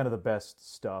kind of the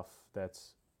best stuff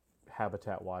that's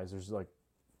habitat-wise. There's like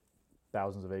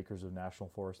thousands of acres of national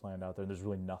forest land out there, and there's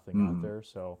really nothing out there.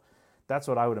 So that's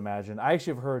what I would imagine. I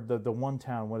actually have heard the one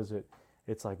town, what is it?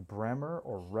 It's like Bremer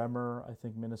or Remmer, I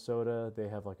think, Minnesota. They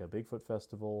have like a Bigfoot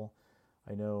festival.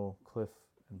 I know Cliff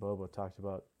and Bobo talked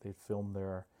about they filmed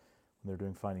there when they were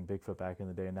doing Finding Bigfoot back in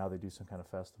the day, and now they do some kind of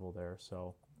festival there.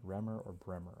 So Remmer or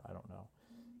Bremer, I don't know,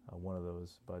 one of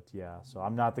those. But yeah, so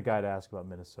I'm not the guy to ask about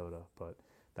Minnesota, but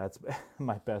that's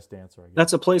my best answer, I guess.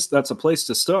 That's a place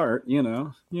to start,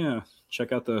 Yeah.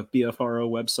 Check out the BFRO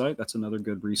website. That's another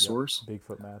good resource. Yep.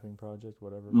 Bigfoot mapping project,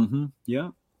 whatever. Yeah.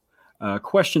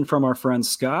 Question from our friend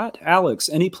Scott. Aleks,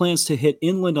 any plans to hit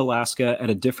inland Alaska at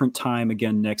a different time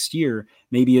again next year?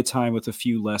 Maybe a time with a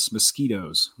few less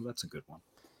mosquitoes. Well, that's a good one.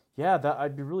 Yeah, that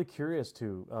I'd be really curious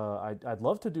to. I'd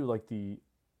love to do like the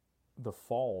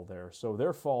fall there. So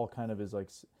their fall kind of is like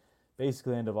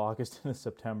basically end of August into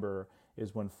September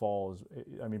is when fall is.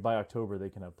 I mean, by October they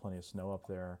can have plenty of snow up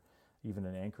there, even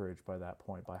in Anchorage by that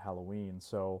point, by Halloween.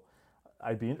 So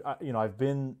I've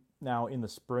been now in the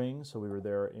spring, so we were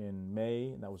there in May,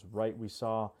 and that was right. We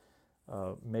saw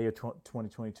May of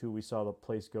 2022. We saw the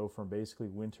place go from basically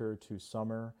winter to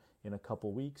summer in a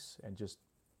couple weeks, and just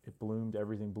it bloomed.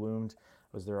 Everything bloomed.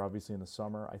 I was there obviously in the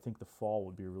summer. I think the fall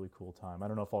would be a really cool time. I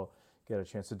don't know if I'll get a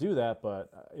chance to do that,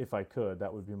 but if I could,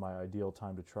 that would be my ideal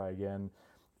time to try again.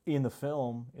 In the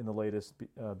film, in the latest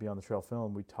Beyond the Trail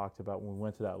film, we talked about when we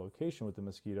went to that location with the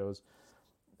mosquitoes.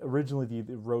 Originally,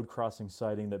 the road crossing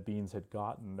sighting that Beans had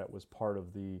gotten, that was part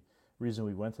of the reason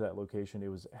we went to that location.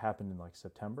 It happened in like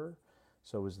September,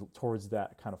 so it was towards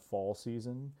that kind of fall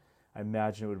season. I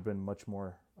imagine it would have been much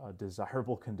more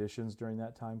desirable conditions during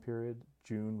that time period.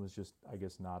 June was just, I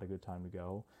guess, not a good time to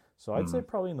go. So I'd say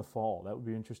probably in the fall. That would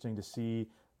be interesting to see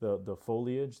the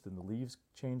foliage, then the leaves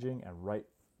changing, and right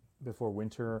before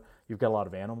winter, you've got a lot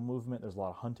of animal movement. There's a lot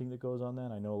of hunting that goes on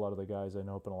then. I know a lot of the guys I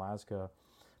know up in Alaska,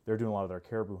 they're doing a lot of their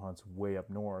caribou hunts way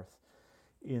up north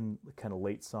in kind of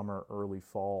late summer, early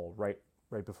fall, right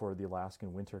before the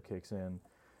Alaskan winter kicks in.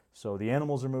 So the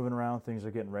animals are moving around, things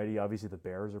are getting ready. Obviously the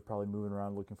bears are probably moving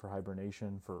around looking for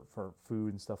hibernation, for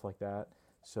food and stuff like that.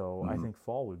 So I think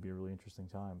fall would be a really interesting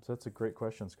time. So that's a great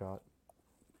question, Scott.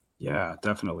 Yeah,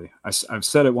 definitely. I've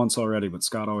said it once already, but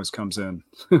Scott always comes in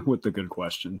with the good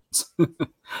questions.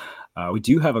 We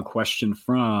do have a question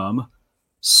from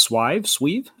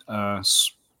Sweeve.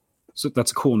 So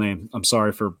that's a cool name. I'm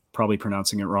sorry for probably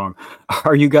pronouncing it wrong.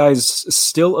 Are you guys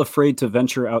still afraid to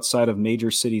venture outside of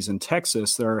major cities in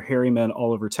Texas? There are hairy men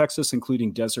all over Texas,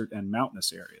 including desert and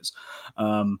mountainous areas.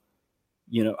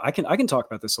 I can talk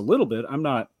about this a little bit. I'm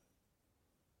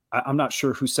not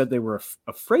sure who said they were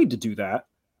afraid to do that.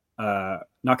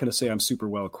 Not going to say I'm super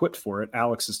well equipped for it.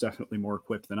 Aleks is definitely more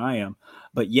equipped than I am.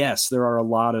 But yes, there are a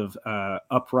lot of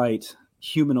upright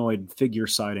humanoid figure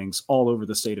sightings all over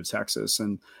the state of Texas.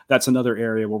 And that's another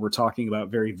area where we're talking about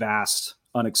very vast,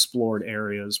 unexplored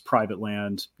areas, private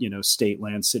land, state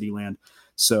land, city land.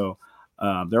 So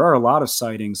there are a lot of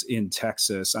sightings in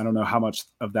Texas. I don't know how much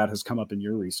of that has come up in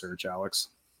your research, Aleks.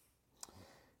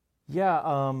 Yeah.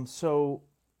 So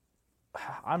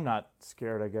I'm not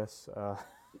scared, I guess.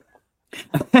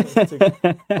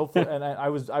 Hopefully, and I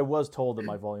was told that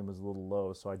my volume was a little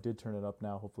low, so I did turn it up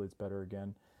now. Hopefully it's better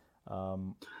again.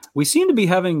 We seem to be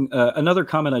having another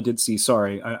comment I did see.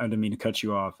 Sorry, I didn't mean to cut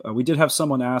you off. We did have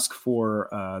someone ask for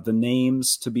the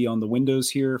names to be on the windows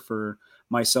here for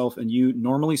myself and you.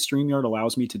 Normally StreamYard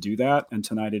allows me to do that, and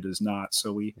tonight it is not.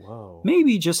 So we may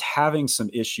be just having some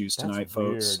issues tonight,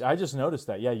 folks. Weird. I just noticed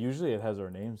that. Yeah, usually it has our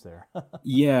names there.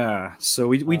 Yeah, so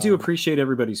we do appreciate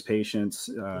everybody's patience.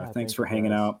 Thanks for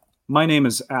hanging out. My name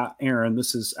is Aaron.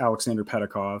 This is Alexander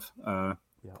Petakov.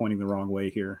 Pointing the wrong way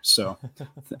here. So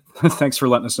thanks for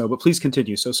letting us know, but please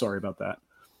continue. So sorry about that.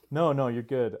 No, you're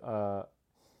good.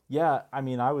 Yeah, I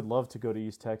mean, I would love to go to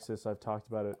East Texas. I've talked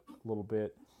about it a little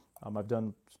bit. I've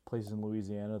done places in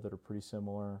Louisiana that are pretty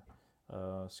similar.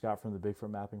 Scott from the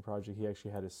Bigfoot Mapping Project, he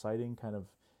actually had his sighting kind of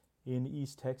in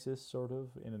East Texas, sort of,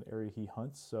 in an area he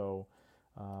hunts. So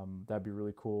that'd be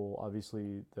really cool.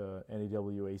 Obviously, the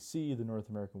NAWAC, the North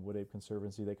American Wood Ape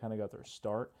Conservancy, they kind of got their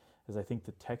start as I think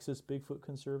the Texas Bigfoot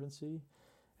Conservancy,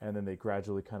 and then they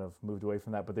gradually kind of moved away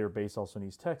from that. But they were based also in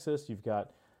East Texas. You've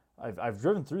got, I've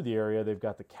driven through the area. They've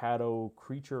got the Caddo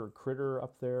Critter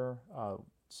up there,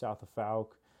 south of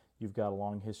Fouke. You've got a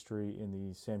long history in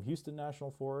the Sam Houston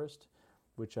National Forest,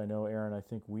 which I know, Aaron, I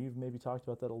think we've maybe talked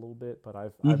about that a little bit, but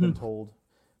I've been told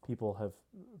people have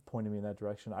pointed me in that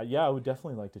direction. I would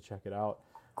definitely like to check it out.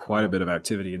 Quite a bit of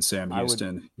activity in Sam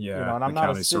Houston. And I'm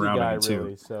not a city guy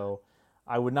really, so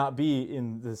I would not be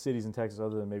in the cities in Texas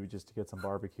other than maybe just to get some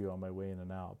barbecue on my way in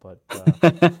and out. But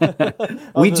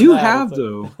we do have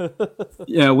though.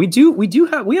 Yeah, we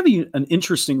have an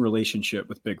interesting relationship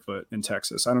with Bigfoot in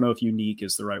Texas. I don't know if unique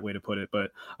is the right way to put it,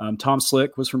 but Tom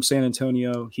Slick was from San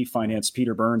Antonio. He financed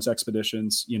Peter Burns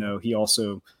expeditions. He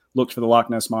also looked for the Loch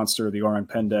Ness Monster, the Orang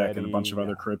Pendek, and a bunch of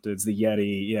other cryptids. The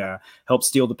Yeti, helped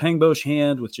steal the Pangboche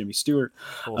hand with Jimmy Stewart.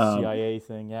 Whole CIA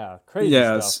thing,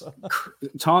 crazy stuff.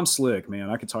 Tom Slick, man,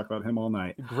 I could talk about him all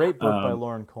night. Great book by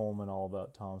Lauren Coleman, all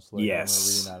about Tom Slick.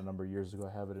 Yes, I remember reading that a number of years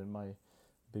ago. I have it in my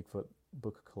Bigfoot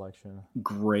book collection.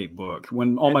 Great book.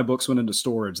 When all my books went into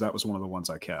storage, that was one of the ones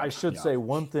I kept. I should say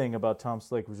one thing about Tom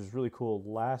Slick, which is really cool.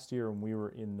 Last year when we were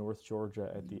in North Georgia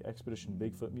at the Expedition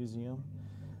Bigfoot Museum,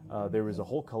 there was a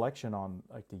whole collection on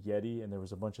like the Yeti, and there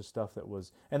was a bunch of stuff that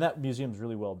was, and that museum's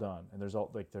really well done. And there's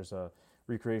there's a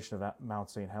recreation of Mount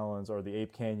St. Helens or the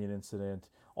Ape Canyon incident,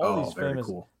 all these famous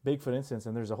Bigfoot incidents.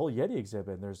 And there's a whole Yeti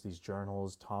exhibit, and there's these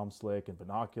journals, Tom Slick, and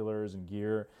binoculars and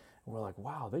gear. And we're like,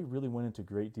 wow, they really went into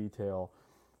great detail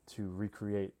to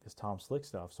recreate this Tom Slick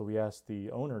stuff. So we asked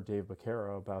the owner, Dave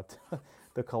Becerra, about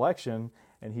the collection,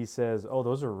 and he says, oh,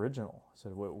 those are original. I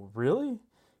said, wait, really?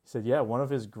 He said, yeah, one of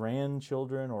his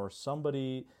grandchildren or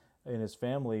somebody in his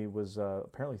family was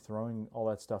apparently throwing all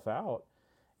that stuff out.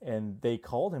 And they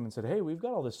called him and said, hey, we've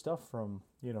got all this stuff from,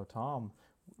 Tom.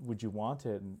 Would you want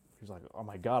it? And he was like, oh,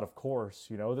 my God, of course.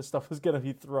 This stuff was going to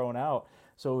be thrown out.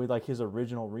 So like his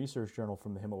original research journal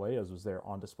from the Himalayas was there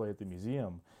on display at the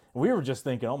museum. And we were just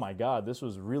thinking, oh, my God, this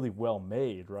was really well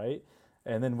made, right?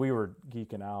 And then we were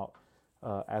geeking out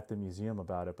at the museum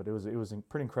about it, but it was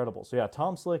pretty incredible. So yeah,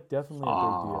 Tom Slick, definitely a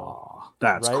big deal.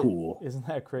 That's right? cool. Isn't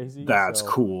that crazy? That's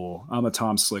cool. I'm a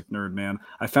Tom Slick nerd, man.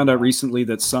 I found out recently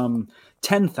that some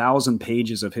 10,000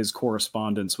 pages of his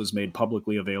correspondence was made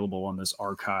publicly available on this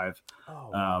archive.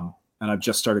 Wow. And I've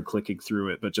just started clicking through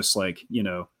it, but just like,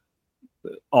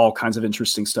 all kinds of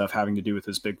interesting stuff having to do with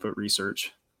his Bigfoot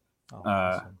research.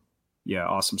 Awesome. Yeah,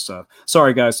 awesome stuff.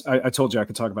 Sorry, guys. I told you I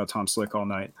could talk about Tom Slick all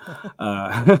night.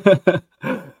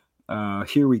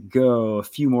 Here we go. A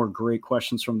few more great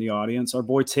questions from the audience. Our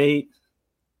boy Tate.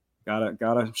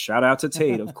 Gotta shout out to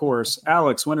Tate, of course.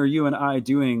 Aleks, when are you and I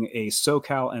doing a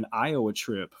SoCal and Iowa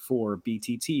trip for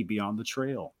BTT, Beyond the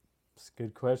Trail? It's a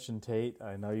good question, Tate.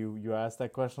 I know you asked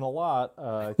that question a lot.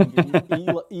 I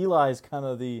think Eli's kind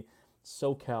of the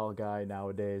SoCal guy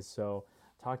nowadays, so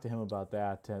talk to him about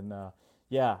that. And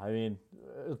yeah, I mean,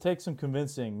 it'll take some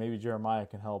convincing. Maybe Jeremiah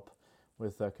can help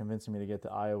with convincing me to get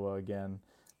to Iowa again.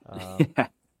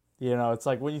 It's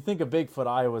like when you think of Bigfoot,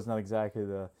 Iowa is not exactly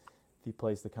the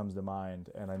place that comes to mind.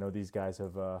 And I know these guys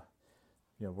have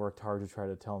worked hard to try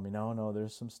to tell me, no,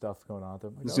 there's some stuff going on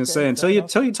there. Like, I was going to say,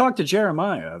 until you talk to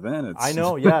Jeremiah, then it's... I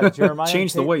know, yeah, Jeremiah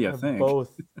change the way you think.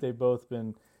 They've both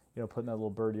been, putting that little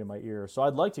birdie in my ear. So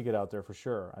I'd like to get out there for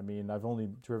sure. I mean, I've only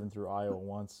driven through Iowa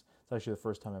once. It's actually the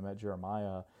first time I met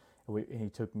Jeremiah. And he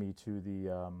took me to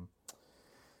the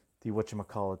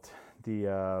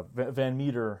Van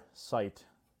Meter site,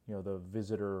 the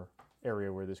visitor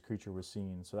area where this creature was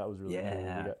seen. So that was really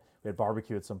cool. We had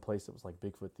barbecue at some place that was like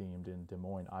Bigfoot themed in Des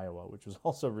Moines, Iowa, which was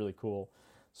also really cool.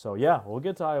 So yeah, we'll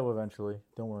get to Iowa eventually.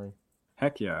 Don't worry.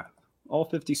 Heck yeah. All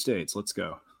 50 states. Let's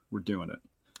go. We're doing it.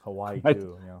 Hawaii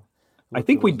too, I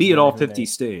think we'd be at all 50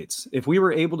 states. If we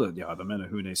were able to, the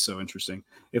Menehune is so interesting.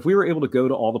 If we were able to go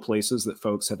to all the places that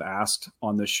folks have asked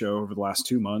on this show over the last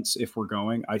 2 months, if we're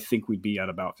going, I think we'd be at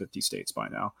about 50 states by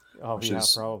now. Oh, yeah,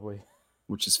 probably.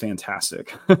 Which is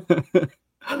fantastic.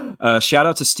 Shout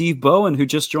out to Steve Bowen, who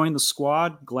just joined the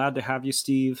squad. Glad to have you,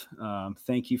 Steve.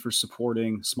 Thank you for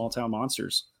supporting Small Town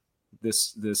Monsters.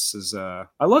 This is I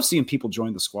love seeing people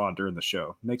join the squad during the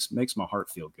show. Makes my heart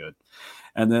feel good.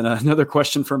 And then another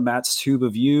question from Matt's Tube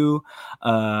of You.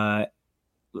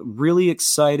 Really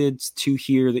excited to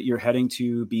hear that you're heading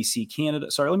to BC, Canada.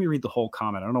 Sorry, let me read the whole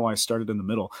comment. I don't know why I started in the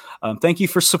middle. Thank you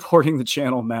for supporting the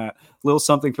channel, Matt. Little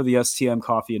something for the STM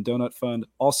Coffee and Donut Fund.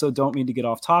 Also, don't mean to get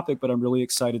off topic, but I'm really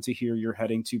excited to hear you're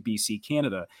heading to BC,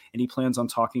 Canada. Any plans on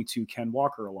talking to Ken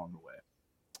Walker along the way?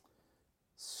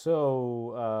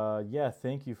 So, yeah,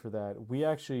 thank you for that. We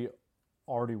actually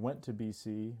already went to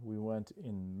BC. We went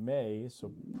in May,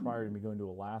 so prior to me going to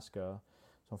Alaska.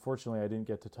 So unfortunately, I didn't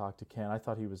get to talk to Ken. I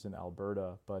thought he was in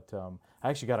Alberta, but I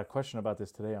actually got a question about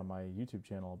this today on my YouTube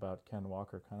channel about Ken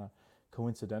Walker, kind of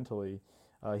coincidentally.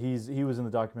 He was in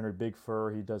the documentary Big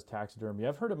Fur. He does taxidermy.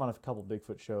 I've heard him on a couple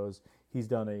Bigfoot shows. He's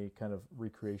done a kind of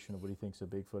recreation of what he thinks a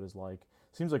Bigfoot is like.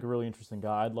 Seems like a really interesting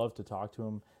guy. I'd love to talk to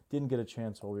him. Didn't get a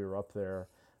chance while we were up there.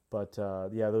 But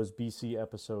yeah, those BC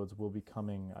episodes will be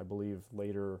coming, I believe,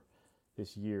 later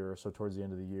this year. So towards the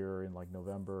end of the year, in like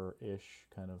November-ish,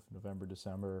 kind of November,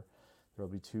 December, there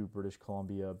will be 2 British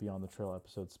Columbia Beyond the Trail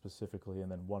episodes specifically,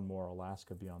 and then 1 more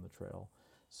Alaska Beyond the Trail.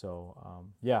 So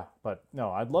yeah, but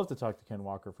no, I'd love to talk to Ken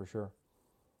Walker for sure.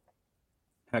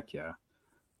 Heck yeah.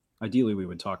 Ideally, we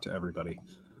would talk to everybody.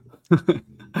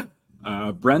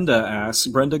 Brenda asks,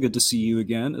 Brenda, good to see you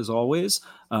again, as always.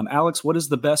 Aleks, what is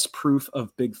the best proof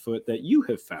of Bigfoot that you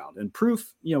have found? And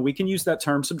proof, we can use that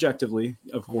term subjectively,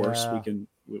 of course. Yeah.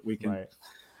 We can, Right.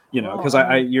 Because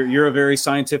you're a very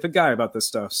scientific guy about this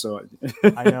stuff. So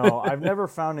I know I've never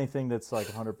found anything that's like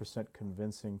 100%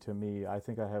 convincing to me. I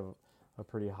think I have a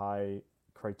pretty high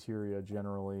criteria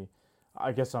generally.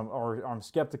 I guess I'm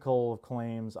skeptical of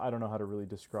claims. I don't know how to really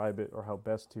describe it or how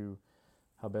best to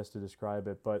describe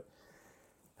it, but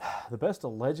the best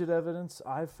alleged evidence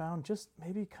I've found, just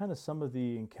maybe kind of some of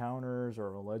the encounters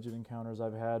or alleged encounters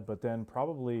I've had, but then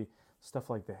probably stuff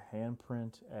like the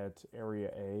handprint at Area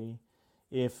A.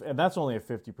 And that's only a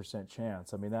 50%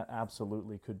 chance. I mean, that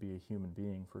absolutely could be a human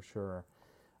being for sure.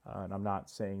 And I'm not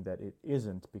saying that it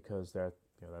isn't, because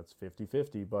that's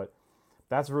 50-50, but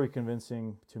that's very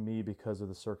convincing to me because of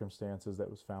the circumstances that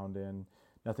was found in.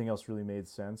 Nothing else really made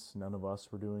sense. None of us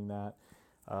were doing that.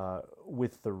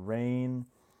 With the rain,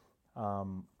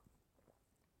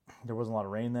 there wasn't a lot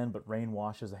of rain then, but rain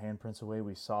washes the handprints away.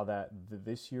 We saw that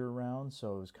this year around,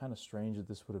 so it was kind of strange that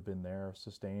this would have been there,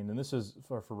 sustained. And this is,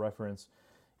 for reference,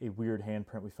 a weird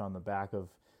handprint we found in the back of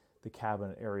the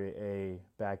cabin at Area A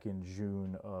back in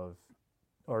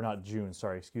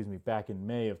back in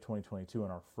May of 2022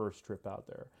 on our first trip out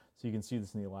there. So you can see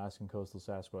this in the Alaskan Coastal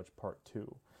Sasquatch Part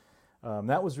 2.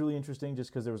 That was really interesting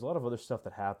just because there was a lot of other stuff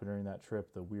that happened during that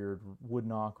trip, the weird wood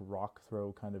knock, rock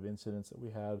throw kind of incidents that we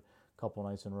had a couple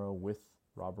nights in a row with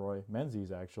Rob Roy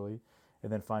Menzies, actually.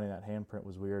 And then finding that handprint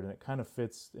was weird, and it kind of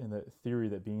fits in the theory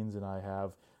that Beans and I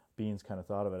have. Beans kind of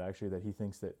thought of it, actually, that he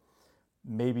thinks that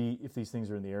maybe if these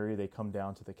things are in the area, they come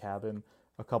down to the cabin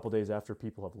a couple days after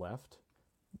people have left.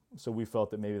 So we felt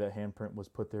that maybe that handprint was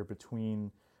put there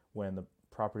between when the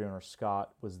property owner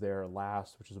Scott was there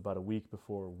last, which was about a week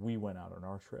before we went out on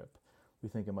our trip. We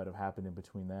think it might have happened in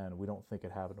between then. We don't think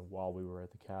it happened while we were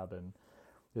at the cabin,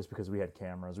 just because we had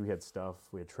cameras, we had stuff,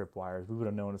 we had tripwires. We would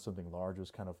have known if something large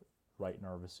was kind of right in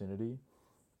our vicinity.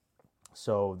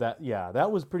 So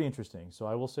that was pretty interesting. So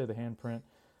I will say the handprint,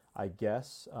 I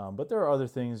guess. But there are other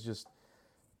things, just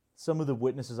some of the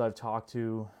witnesses I've talked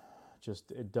to,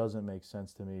 just it doesn't make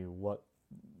sense to me what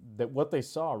they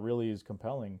saw really is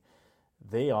compelling.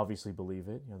 They obviously believe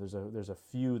it. There's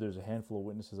a handful of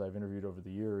witnesses I've interviewed over the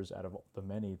years out of the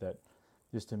many that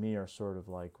just to me are sort of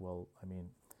like, well, I mean,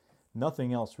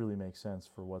 nothing else really makes sense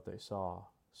for what they saw.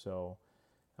 So,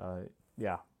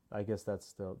 I guess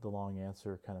that's the long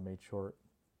answer kind of made short.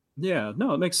 Yeah,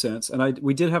 no, it makes sense. And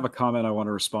we did have a comment I want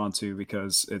to respond to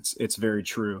because it's very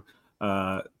true.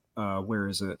 Where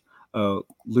is it?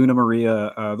 Luna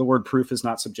Maria, the word proof is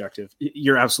not subjective.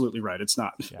 You're absolutely right. It's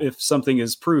not. Yeah. If something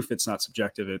is proof, it's not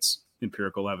subjective. It's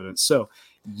empirical evidence. So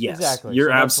yes, exactly.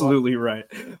 You're absolutely right.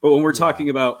 But when we're talking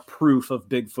about proof of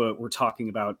Bigfoot, we're talking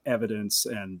about evidence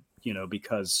and,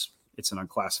 because it's an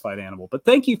unclassified animal. But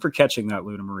thank you for catching that,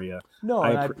 Luna Maria. No,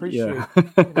 I appreciate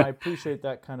I appreciate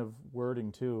that kind of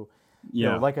wording too.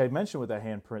 Yeah. Like I mentioned with that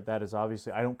handprint, that is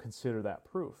obviously, I don't consider that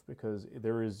proof because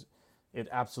it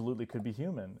absolutely could be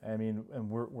human. I mean, and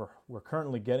we're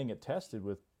currently getting it tested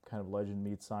with kind of Legend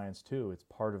Meets Science too. It's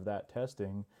part of that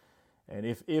testing. And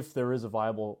if there is a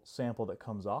viable sample that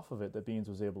comes off of it that Beans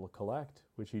was able to collect,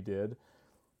 which he did,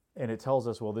 and it tells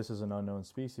us, well, this is an unknown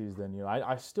species, then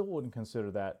I still wouldn't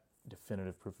consider that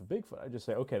definitive proof of Bigfoot. I just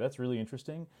say, okay, that's really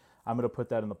interesting. I'm going to put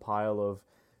that in the pile of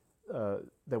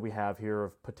that we have here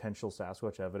of potential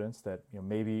Sasquatch evidence that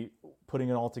maybe putting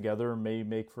it all together may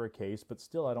make for a case, but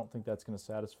still I don't think that's going to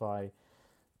satisfy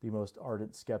the most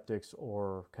ardent skeptics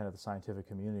or kind of the scientific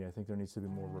community. I think there needs to be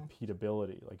more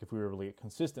repeatability. Like if we were able to get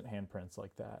consistent handprints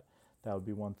like that would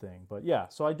be one thing. But yeah,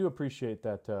 so I do appreciate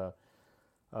that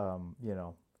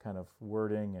kind of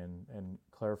wording and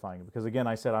clarifying it, because again,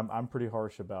 I said I'm pretty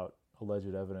harsh about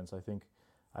alleged evidence. I think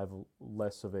I have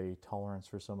less of a tolerance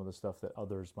for some of the stuff that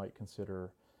others might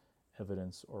consider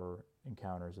evidence or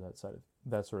encounters of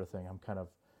that sort of thing. I'm kind of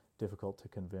difficult to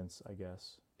convince, I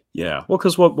guess. Yeah, well,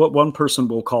 because what one person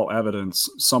will call evidence,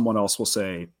 someone else will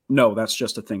say, no, that's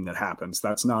just a thing that happens.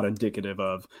 That's not indicative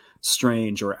of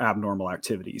strange or abnormal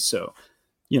activity. So,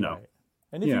 Right.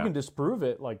 And if you can disprove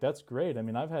it, like that's great. I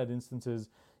mean, I've had instances,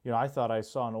 I thought I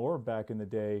saw an orb back in the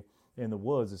day in the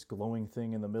woods, this glowing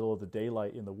thing in the middle of the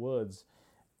daylight in the woods.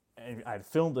 And I'd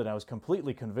filmed it. I was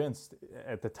completely convinced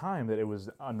at the time that it was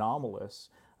anomalous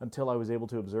until I was able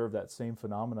to observe that same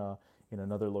phenomena in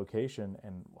another location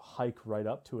and hike right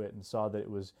up to it and saw that it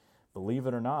was, believe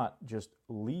it or not, just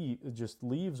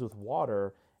leaves with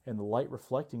water and the light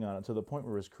reflecting on it, to the point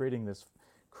where it was creating this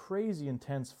crazy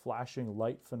intense flashing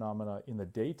light phenomena in the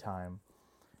daytime.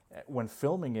 When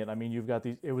filming it, I mean, you've got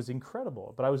these, it was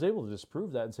incredible, but I was able to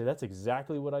disprove that and say that's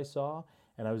exactly what I saw,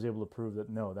 and I was able to prove that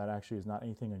no, that actually is not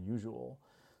anything unusual.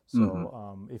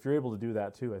 So if you're able to do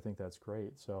that too, I think that's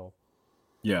great. So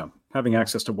yeah, having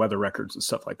access to weather records and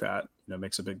stuff like that,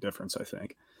 makes a big difference, I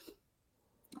think.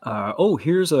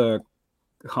 Here's a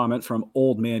comment from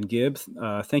Old Man Gibb.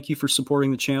 Thank you for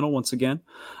supporting the channel once again.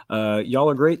 Y'all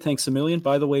are great. Thanks a million.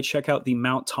 By the way, check out the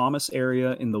Mount Thomas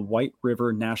area in the White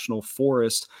River National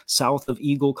Forest south of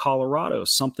Eagle, Colorado.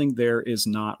 Something there is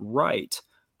not right.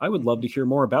 I would love to hear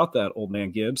more about that, Old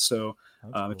Man Gibb. So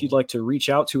cool. If you'd like to reach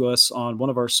out to us on one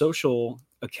of our social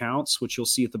accounts, which you'll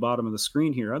see at the bottom of the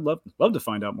screen here, I'd love to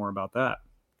find out more about that.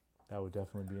 That would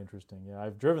definitely be interesting. Yeah,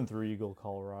 I've driven through Eagle,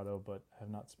 Colorado, but have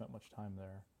not spent much time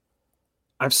there.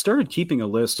 I've started keeping a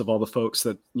list of all the folks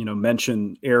that,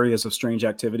 mention areas of strange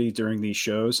activity during these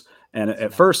shows. And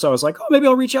at first I was like, maybe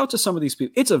I'll reach out to some of these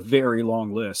people. It's a very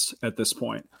long list at this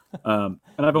point. And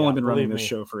I've only been running this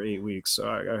show for 8 weeks. So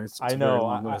I know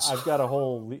I've got a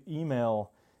whole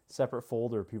email separate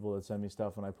folder, people that send me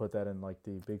stuff. And I put that in like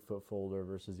the Bigfoot folder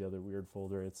versus the other weird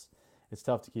folder. It's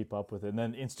tough to keep up with it. And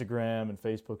then Instagram and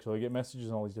Facebook. So I get messages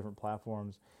on all these different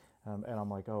platforms. And I'm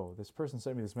like, this person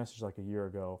sent me this message like a year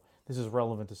ago. This is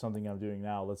relevant to something I'm doing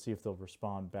now. Let's see if they'll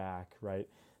respond back, right?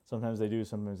 Sometimes they do,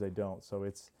 sometimes they don't. So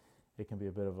it can be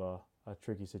a bit of a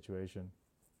tricky situation.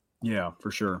 Yeah,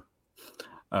 for sure.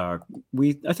 I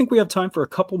think we have time for a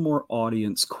couple more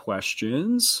audience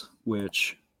questions,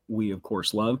 which we of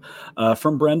course love.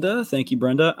 From Brenda. Thank you,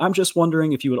 Brenda. I'm just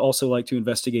wondering if you would also like to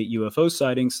investigate UFO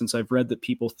sightings, since I've read that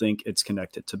people think it's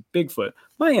connected to Bigfoot.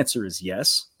 My answer is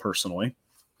yes, personally.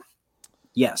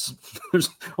 Yes. There's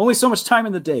only so much time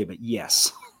in the day, but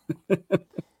yes.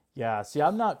 Yeah. See,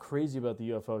 I'm not crazy about the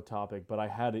UFO topic, but I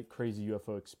had a crazy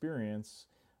UFO experience,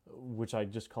 which I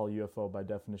just call UFO by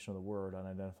definition of the word,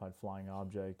 unidentified flying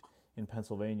object, in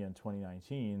Pennsylvania in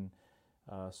 2019.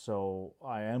 So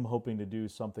I am hoping to do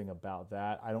something about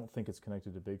that. I don't think it's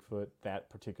connected to Bigfoot, that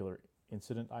particular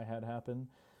incident I had happen.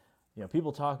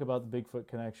 People talk about the Bigfoot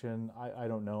connection. I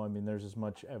don't know. I mean, there's as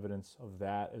much evidence of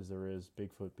that as there is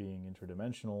Bigfoot being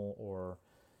interdimensional or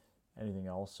anything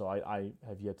else. So I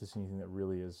have yet to see anything that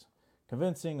really is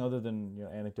convincing, other than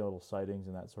anecdotal sightings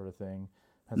and that sort of thing.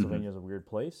 Pennsylvania is a weird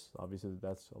place. Obviously,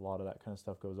 that's a lot of that kind of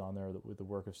stuff goes on there with the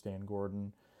work of Stan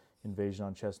Gordon, invasion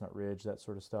on Chestnut Ridge, that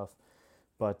sort of stuff.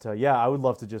 But I would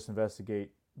love to just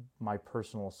investigate my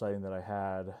personal sighting that I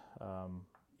had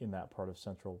in that part of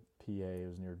central PA. It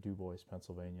was near Du Bois,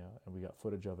 Pennsylvania, and we got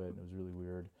footage of it, and it was really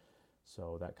weird.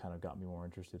 So that kind of got me more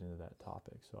interested into that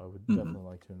topic. So I would definitely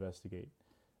like to investigate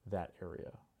that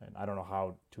area. And I don't know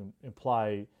how to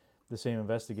imply the same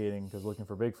investigating, because looking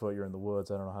for Bigfoot, you're in the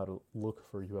woods. I don't know how to look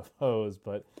for UFOs,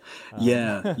 but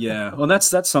yeah. Well,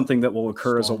 that's something that will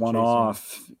occur as a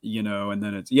one-off, and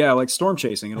then it's like storm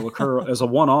chasing. It'll occur as a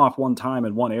one-off, one time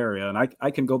in one area, and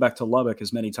I can go back to Lubbock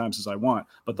as many times as I want,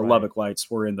 but the Lubbock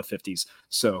lights were in the 50s,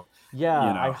 so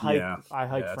I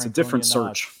hiked it's a different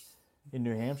search in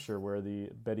New Hampshire, where the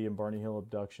Betty and Barney Hill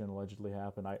abduction allegedly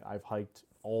happened. I've hiked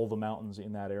all the mountains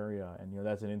in that area, and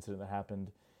that's an incident that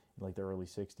happened like the early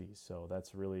 60s. So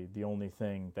that's really the only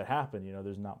thing that happened.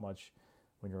 There's not much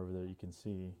when you're over there you can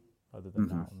see other than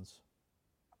mountains.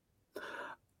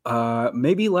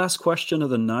 Maybe last question of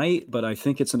the night, but I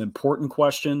think it's an important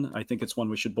question. I think it's one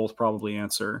we should both probably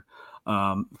answer.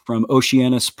 From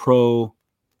Oceanus Pro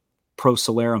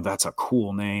Solarum. That's a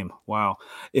cool name. Wow.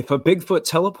 If a Bigfoot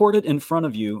teleported in front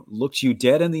of you, looked you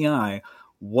dead in the eye,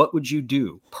 what would you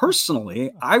do?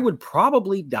 Personally, I would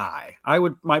probably die.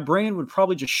 My brain would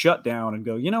probably just shut down and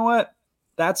go, you know what?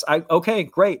 Okay,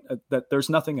 great. There's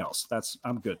nothing else.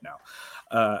 I'm good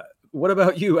now. What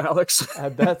about you, Aleks?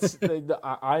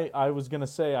 I was going to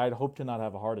say, I'd hope to not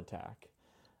have a heart attack.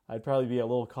 I'd probably be a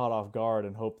little caught off guard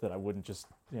and hope that I wouldn't just,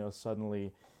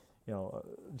 suddenly,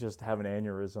 just have an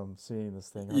aneurysm seeing this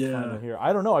thing.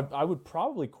 I don't know. I would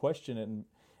probably question it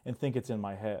and think it's in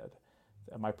my head.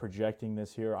 Am I projecting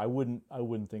this here? I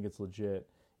wouldn't think it's legit,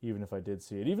 even if I did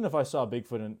see it. Even if I saw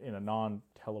Bigfoot in a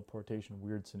non-teleportation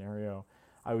weird scenario,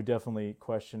 I would definitely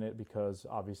question it, because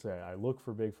obviously I look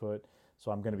for Bigfoot,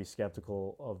 so I'm going to be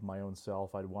skeptical of my own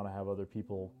self. I'd want to have other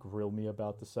people grill me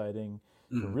about the sighting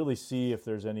to really see if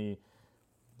there's any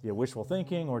wishful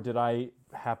thinking, or did I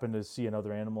happen to see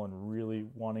another animal and really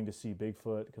wanting to see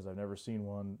Bigfoot because I've never seen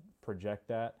one, project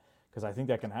that. because I think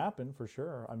that can happen for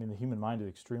sure. I mean, the human mind is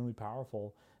extremely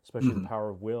powerful, especially the power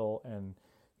of will, and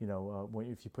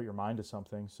if you put your mind to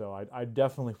something. So I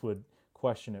definitely would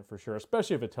question it for sure,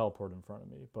 especially if it teleported in front of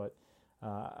me. But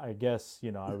I guess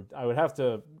I would have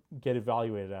to get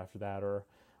evaluated after that,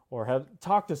 or have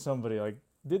talk to somebody like,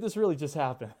 did this really just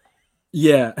happen?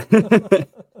 Yeah.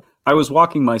 I was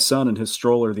walking my son in his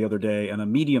stroller the other day, and a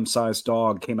medium-sized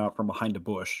dog came out from behind a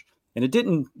bush, and it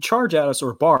didn't charge at us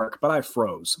or bark, but I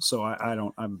froze. So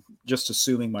I'm just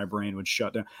assuming my brain would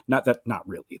shut down. Not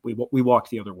really. We walked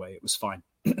the other way. It was fine.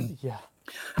 Yeah.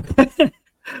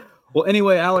 Well,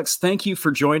 anyway, Aleks, thank you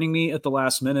for joining me at the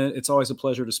last minute. It's always a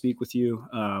pleasure to speak with you.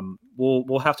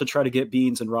 We'll have to try to get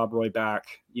Beans and Rob Roy back,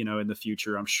 in the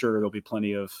future. I'm sure there'll be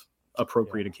plenty of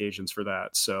appropriate occasions for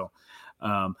that. So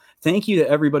thank you to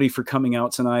everybody for coming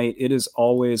out tonight. It is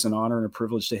always an honor and a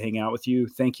privilege to hang out with you.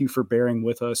 Thank you for bearing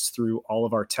with us through all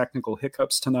of our technical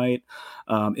hiccups tonight.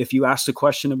 If you asked a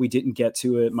question and we didn't get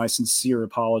to it, my sincere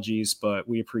apologies, but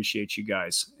we appreciate you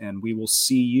guys. And we will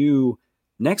see you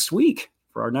next week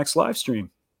for our next live stream.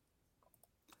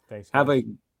 Thanks, guys.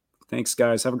 Thanks,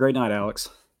 guys. Have a great night, Aleks.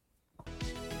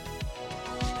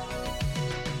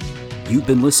 You've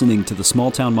been listening to the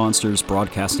Small Town Monsters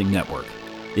Broadcasting Network.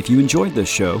 If you enjoyed this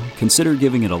show, consider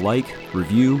giving it a like,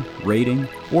 review, rating,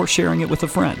 or sharing it with a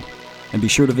friend. And be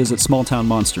sure to visit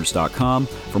smalltownmonsters.com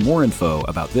for more info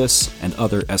about this and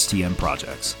other STM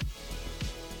projects.